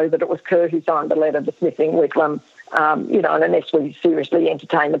all know that it was Kerr who signed the letter dismissing Whitlam. And unless we seriously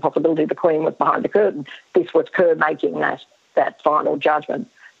entertain the possibility the Queen was behind the curtain, this was Kerr making that final judgment.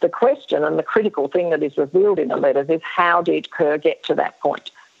 The question and the critical thing that is revealed in the letters is, how did Kerr get to that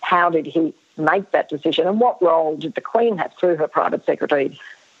point? How did he make that decision? And what role did the Queen have through her private secretary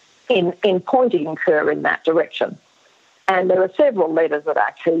in pointing Kerr in that direction? And there are several letters that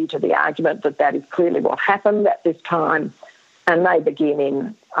are key to the argument that is clearly what happened at this time. And they begin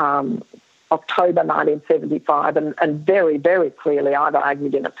in October 1975, and very, very clearly, I've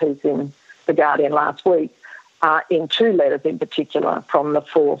argued in a piece in The Guardian last week, in two letters in particular, from the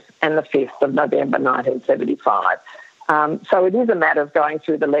 4th and the 5th of November 1975. So it is a matter of going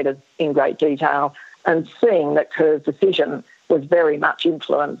through the letters in great detail and seeing that Kerr's decision was very much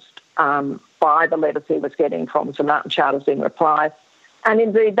influenced by the letters he was getting from Sir Martin Charteris in reply. And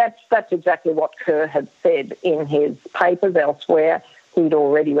indeed, that's exactly what Kerr had said in his papers elsewhere. He'd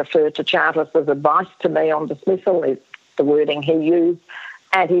already referred to Charteris' advice to me on dismissal, is the wording he used,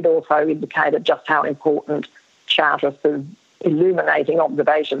 and he'd also indicated just how important Charteris' illuminating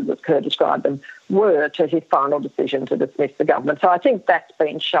observations, as Kerr described them, were to his final decision to dismiss the government. So I think that's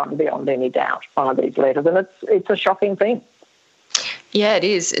been shown beyond any doubt by these letters, and it's a shocking thing. Yeah, it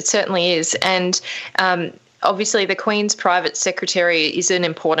is. It certainly is. And obviously the Queen's private secretary is an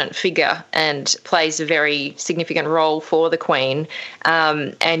important figure and plays a very significant role for the Queen.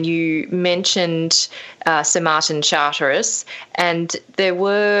 And you mentioned Sir Martin Charteris, and there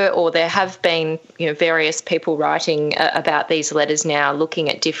have been various people writing about these letters now, looking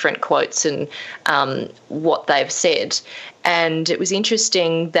at different quotes and what they've said. And it was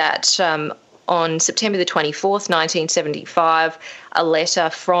interesting that on September the 24th, 1975, a letter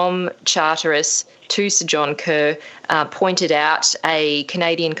from Charteris to Sir John Kerr pointed out a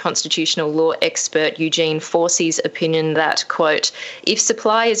Canadian constitutional law expert, Eugene Forsey's opinion that, quote, if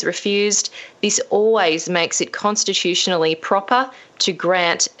supply is refused, this always makes it constitutionally proper to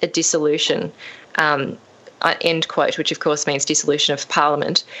grant a dissolution, end quote, which of course means dissolution of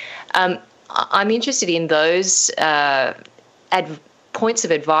Parliament. I'm interested in those points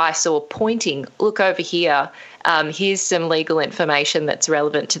of advice, or pointing, look over here, here's some legal information that's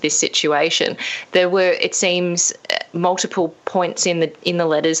relevant to this situation. There were, it seems, multiple points in the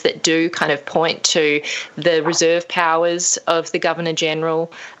letters that do kind of point to the reserve powers of the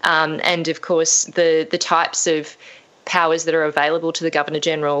Governor-General, and of course the types of powers that are available to the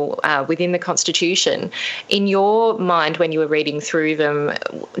Governor-General within the Constitution. In your mind, when you were reading through them,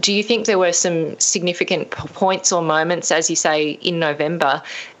 do you think there were some significant points or moments, as you say, in November,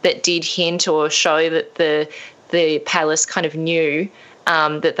 that did hint or show that the palace kind of knew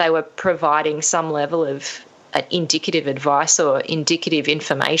that they were providing some level of indicative advice or indicative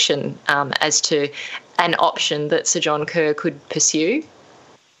information as to an option that Sir John Kerr could pursue?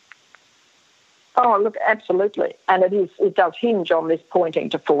 Oh, look, absolutely. And it does hinge on this pointing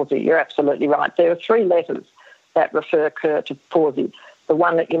to Fawsey. You're absolutely right. There are 3 letters that refer Kerr to Fawsey. The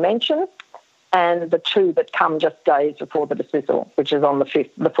one that you mentioned and the 2 that come just days before the dismissal, which is on the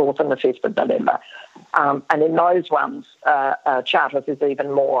 4th and the 5th of November. And in those ones, Charters is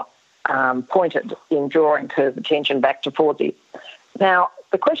even more pointed in drawing Kerr's attention back to Fawsey. Now,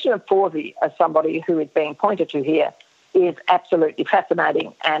 the question of Fawsey as somebody who is being pointed to here is absolutely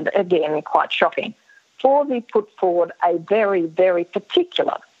fascinating and, again, quite shocking. Fawsey put forward a very, very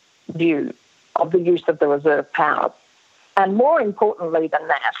particular view of the use of the reserve powers. And more importantly than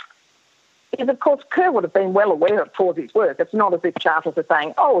that is, of course, Kerr would have been well aware of Fawsey's work. It's not as if Charters are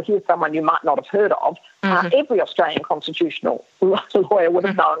saying, oh, here's someone you might not have heard of. Every Australian constitutional lawyer would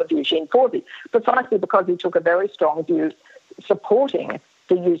have known of Eugene Fawsey, precisely because he took a very strong view supporting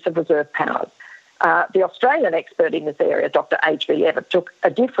the use of reserve powers. The Australian expert in this area, Dr H.V. Evatt, took a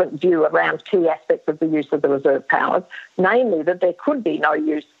different view around key aspects of the use of the reserve powers, namely that there could be no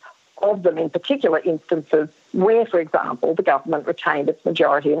use of them in particular instances where, for example, the government retained its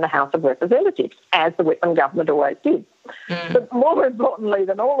majority in the House of Representatives, as the Whitlam government always did. But more importantly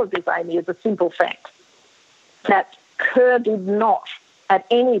than all of this, Amy, is a simple fact that Kerr did not at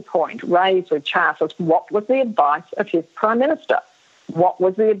any point raise with Charters what was the advice of his Prime Minister. What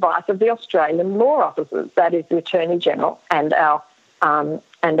was the advice of the Australian law officers, that is the Attorney General and our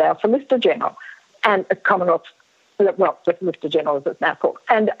Solicitor General, and Commonwealth, well, the Solicitor General as it's now called.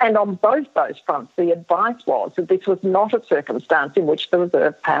 And on both those fronts, the advice was that this was not a circumstance in which the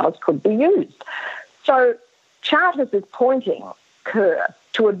reserve powers could be used. So Charters is pointing Kerr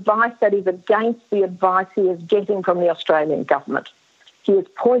to advice that is against the advice he is getting from the Australian government. He is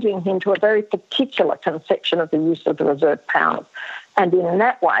pointing him to a very particular conception of the use of the reserve powers. And in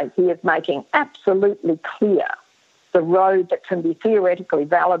that way, he is making absolutely clear the road that can be theoretically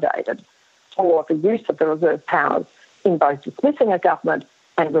validated for the use of the reserve powers in both dismissing a government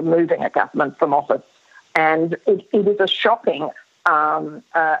and removing a government from office. And it is a shocking, as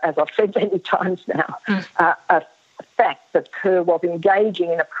I've said many times now, a fact that Kerr was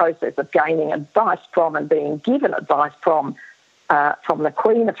engaging in a process of gaining advice from and being given advice from the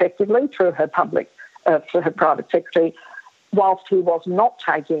Queen, effectively, through her private secretary, whilst he was not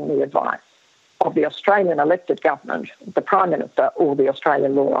taking the advice of the Australian elected government, the Prime Minister, or the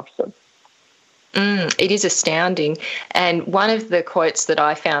Australian law officers. It is astounding. And one of the quotes that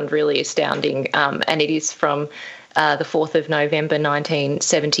I found really astounding, and it is from the 4th of November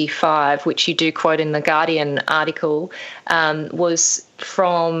 1975, which you do quote in the Guardian article, was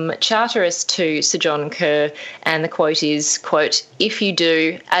from Charteris to Sir John Kerr, and the quote is, quote, "If you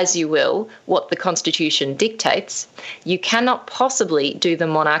do, as you will, what the Constitution dictates, you cannot possibly do the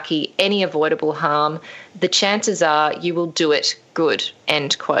monarchy any avoidable harm. The chances are you will do it good,"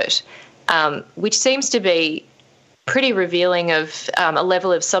 end quote, which seems to be pretty revealing of a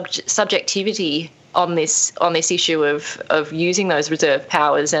level of subjectivity on this issue of using those reserve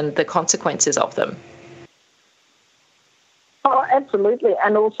powers and the consequences of them. Oh, absolutely.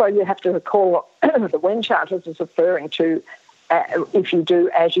 And also you have to recall that when Charters is referring to if you do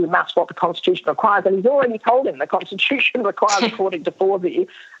as you must what the Constitution requires, and he's already told him the Constitution requires, according to Fawsey,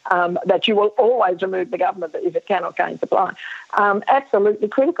 that you will always remove the government if it cannot gain supply. Absolutely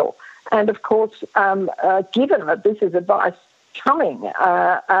critical. And, of course, given that this is advice coming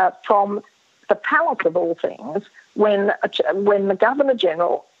from the palace of all things, when the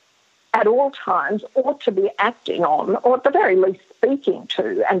Governor-General at all times ought to be acting on, or at the very least speaking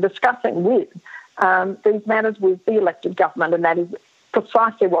to and discussing with these matters with the elected government, and that is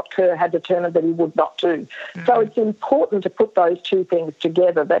precisely what Kerr had determined that he would not do. So it's important to put those two things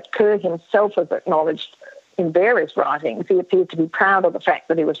together, that Kerr himself has acknowledged in various writings. He appeared to be proud of the fact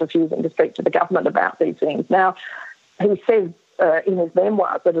that he was refusing to speak to the government about these things. Now, he says in his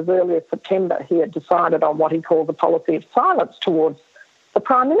memoirs that as early as September he had decided on what he called the policy of silence towards the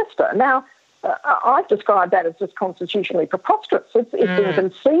Prime Minister. Now, I've described that as just constitutionally preposterous. It's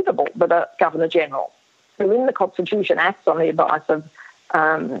inconceivable that a Governor-General, who in the Constitution acts on the advice of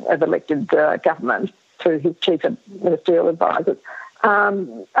elected government, through his chief ministerial advisors,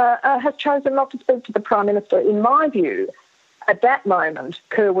 has chosen not to speak to the Prime Minister. In my view, at that moment,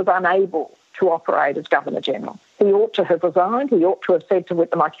 Kerr was unable to operate as Governor-General. He ought to have resigned. He ought to have said to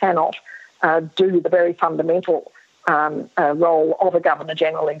Whitlam, I cannot do the very fundamental role of a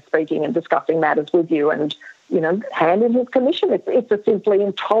Governor-General in speaking and discussing matters with you and, hand in his commission. It's a simply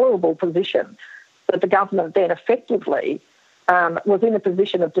intolerable position that the government then effectively was in a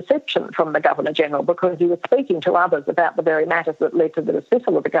position of deception from the Governor-General because he was speaking to others about the very matters that led to the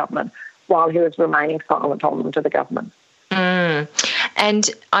dismissal of the government while he was remaining silent on them to the government.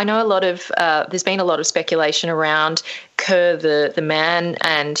 And I know there's been a lot of speculation around Kerr, the man,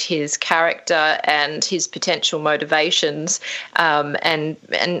 and his character and his potential motivations, and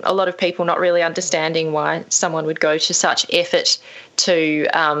a lot of people not really understanding why someone would go to such effort to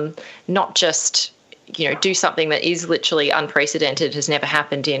not just do something that is literally unprecedented, has never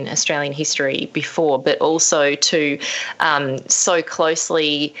happened in Australian history before, but also to so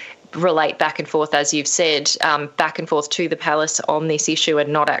closely relate back and forth, as you've said, back and forth to the palace on this issue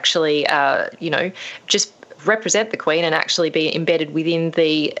and not actually, just represent the Queen and actually be embedded within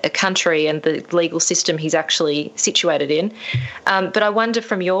the country and the legal system he's actually situated in. But I wonder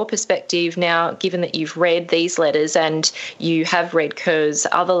from your perspective now, given that you've read these letters and you have read Kerr's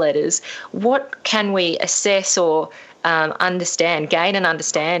other letters, what can we assess or gain an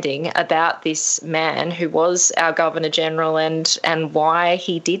understanding about this man who was our Governor-General and why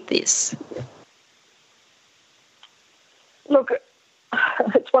he did this? Look,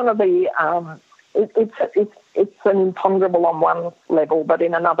 it's one of the it's an imponderable on one level, but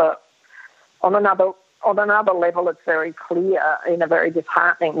on another level, it's very clear in a very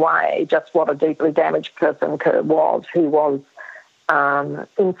disheartening way just what a deeply damaged person Kerr was. He was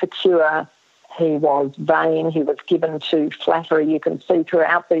insecure. He was vain. He was given to flattery. You can see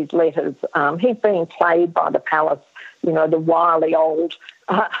throughout these letters. He's being played by the palace, the wily old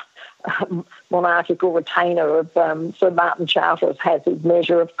monarchical retainer of Sir Martin Charteris has his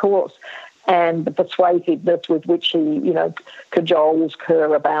measure, of course, and the persuasiveness with which he, cajoles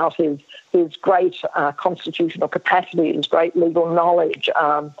Kerr about his great constitutional capacity, his great legal knowledge,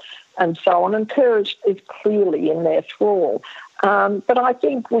 and so on. And Kerr is clearly in their thrall. But I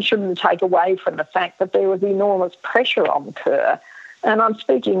think we shouldn't take away from the fact that there was enormous pressure on Kerr. And I'm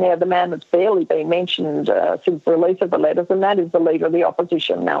speaking now of the man that's barely been mentioned since the release of the letters, and that is the leader of the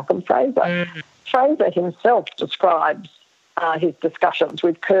opposition, Malcolm Fraser. Fraser himself describes his discussions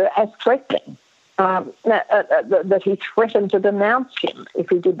with Kerr as threatening, that he threatened to denounce him if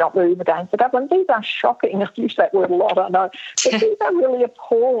he did not move against the government. These are shocking. I've used that word a lot, I know. But these are really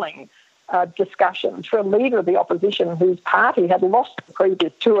appalling discussions for a leader of the opposition whose party had lost the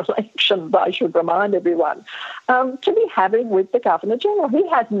previous two elections, I should remind everyone, to be having with the Governor-General.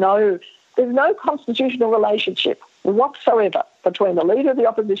 There's no constitutional relationship whatsoever between the leader of the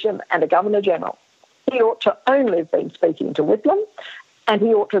opposition and the Governor-General. He ought to only have been speaking to Whitlam, and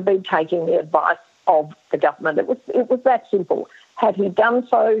he ought to have been taking the advice of the government. It was that simple. Had he done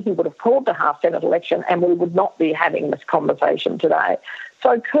so, he would have called the half-Senate election and we would not be having this conversation today.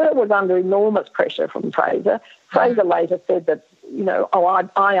 So Kerr was under enormous pressure from Fraser. Fraser later said that,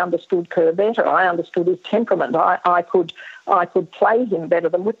 I understood Kerr better. I understood his temperament. I could play him better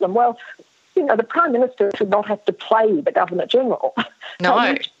than Whitlam. Well, the Prime Minister should not have to play the Governor-General.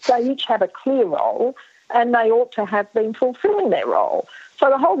 No. They each have a clear role and they ought to have been fulfilling their role. So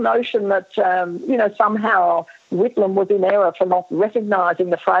the whole notion that, somehow Whitlam was in error for not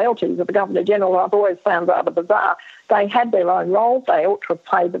recognising the frailties of the Governor-General, I've always found rather bizarre. They had their own roles. They ought to have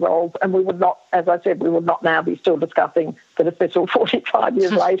played the roles, and we would not, as I said, we would not now be still discussing the dismissal 45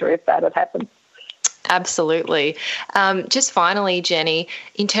 years later if that had happened. Absolutely. Just finally, Jenny,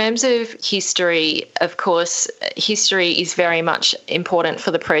 in terms of history, of course, history is very much important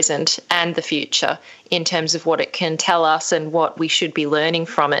for the present and the future in terms of what it can tell us and what we should be learning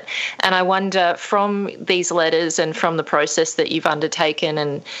from it. And I wonder, from these letters and from the process that you've undertaken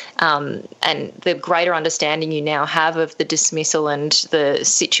and the greater understanding you now have of the dismissal and the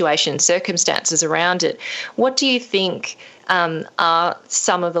situation and circumstances around it, what do you think are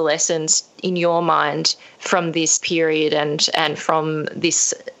some of the lessons in your mind from this period and from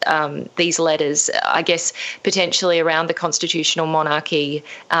this these letters, I guess, potentially around the constitutional monarchy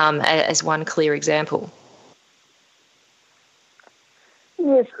as one clear example?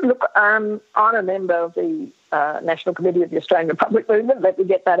 Yes, look, I'm a member of the National Committee of the Australian Republic Movement, let me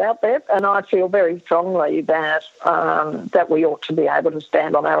get that out there, and I feel very strongly that that we ought to be able to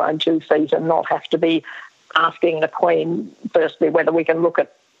stand on our own 2 feet and not have to be asking the Queen, firstly, whether we can look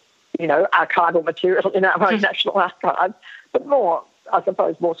at, archival material in our own national archives, but more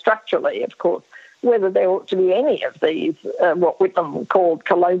structurally, of course, whether there ought to be any of these, what Whitlam called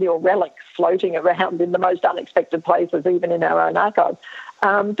colonial relics, floating around in the most unexpected places, even in our own archives,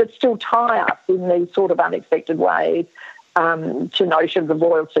 that still tie us in these sort of unexpected ways to notions of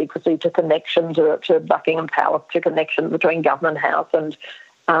royal secrecy, to connection to Buckingham Palace, to connection between Government House and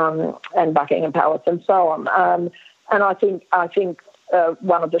Buckingham Palace, and so on. And I think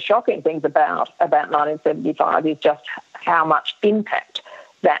one of the shocking things about 1975 is just how much impact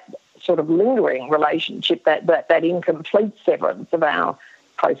that sort of lingering relationship, that incomplete severance of our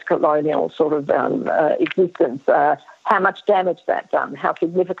post-colonial sort of existence, how much damage that done, how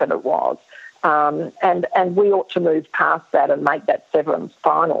significant it was. And we ought to move past that and make that severance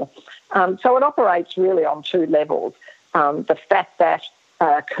final. So it operates really on two levels. The fact that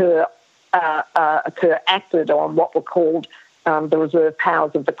Kerr acted on what were called the reserve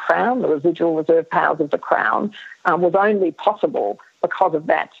powers of the Crown, the residual reserve powers of the Crown, was only possible because of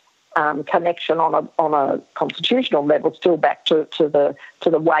that connection on a constitutional level, still back to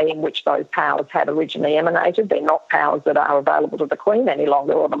the way in which those powers had originally emanated. They're not powers that are available to the Queen any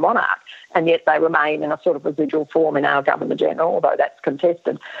longer, or the monarch, and yet they remain in a sort of residual form in our Governor-General, although that's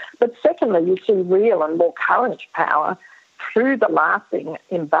contested. But secondly, you see real and more current power through the lasting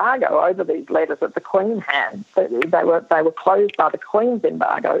embargo over these letters that the Queen had. They were closed by the Queen's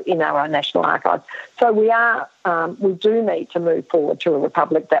embargo in our own National Archives. So we do need to move forward to a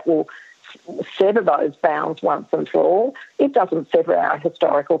republic that will sever those bounds once and for all. It doesn't sever our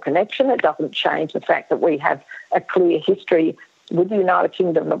historical connection. It doesn't change the fact that we have a clear history with the United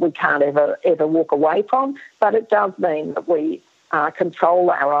Kingdom that we can't ever walk away from. But it does mean that we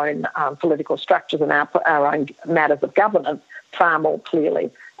control our own political structures and our own matters of governance far more clearly.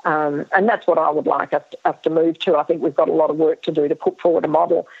 And that's what I would like us to move to. I think we've got a lot of work to do to put forward a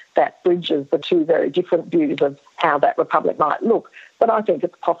model that bridges the two very different views of how that republic might look. But I think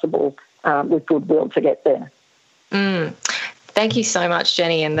it's possible with goodwill to get there. Thank you so much,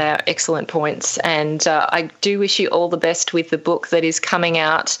 Jenny, and they're excellent points. And I do wish you all the best with the book that is coming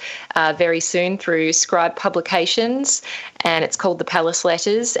out very soon through Scribe Publications, and it's called The Palace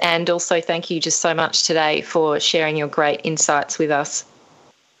Letters. And also thank you just so much today for sharing your great insights with us.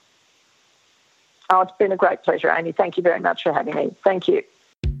 Oh, it's been a great pleasure, Amy. Thank you very much for having me. Thank you.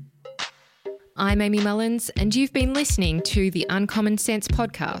 I'm Amy Mullins, and you've been listening to the Uncommon Sense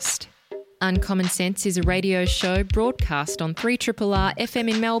podcast. Uncommon Sense is a radio show broadcast on 3RRR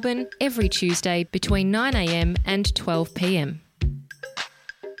FM in Melbourne every Tuesday between 9am and 12pm.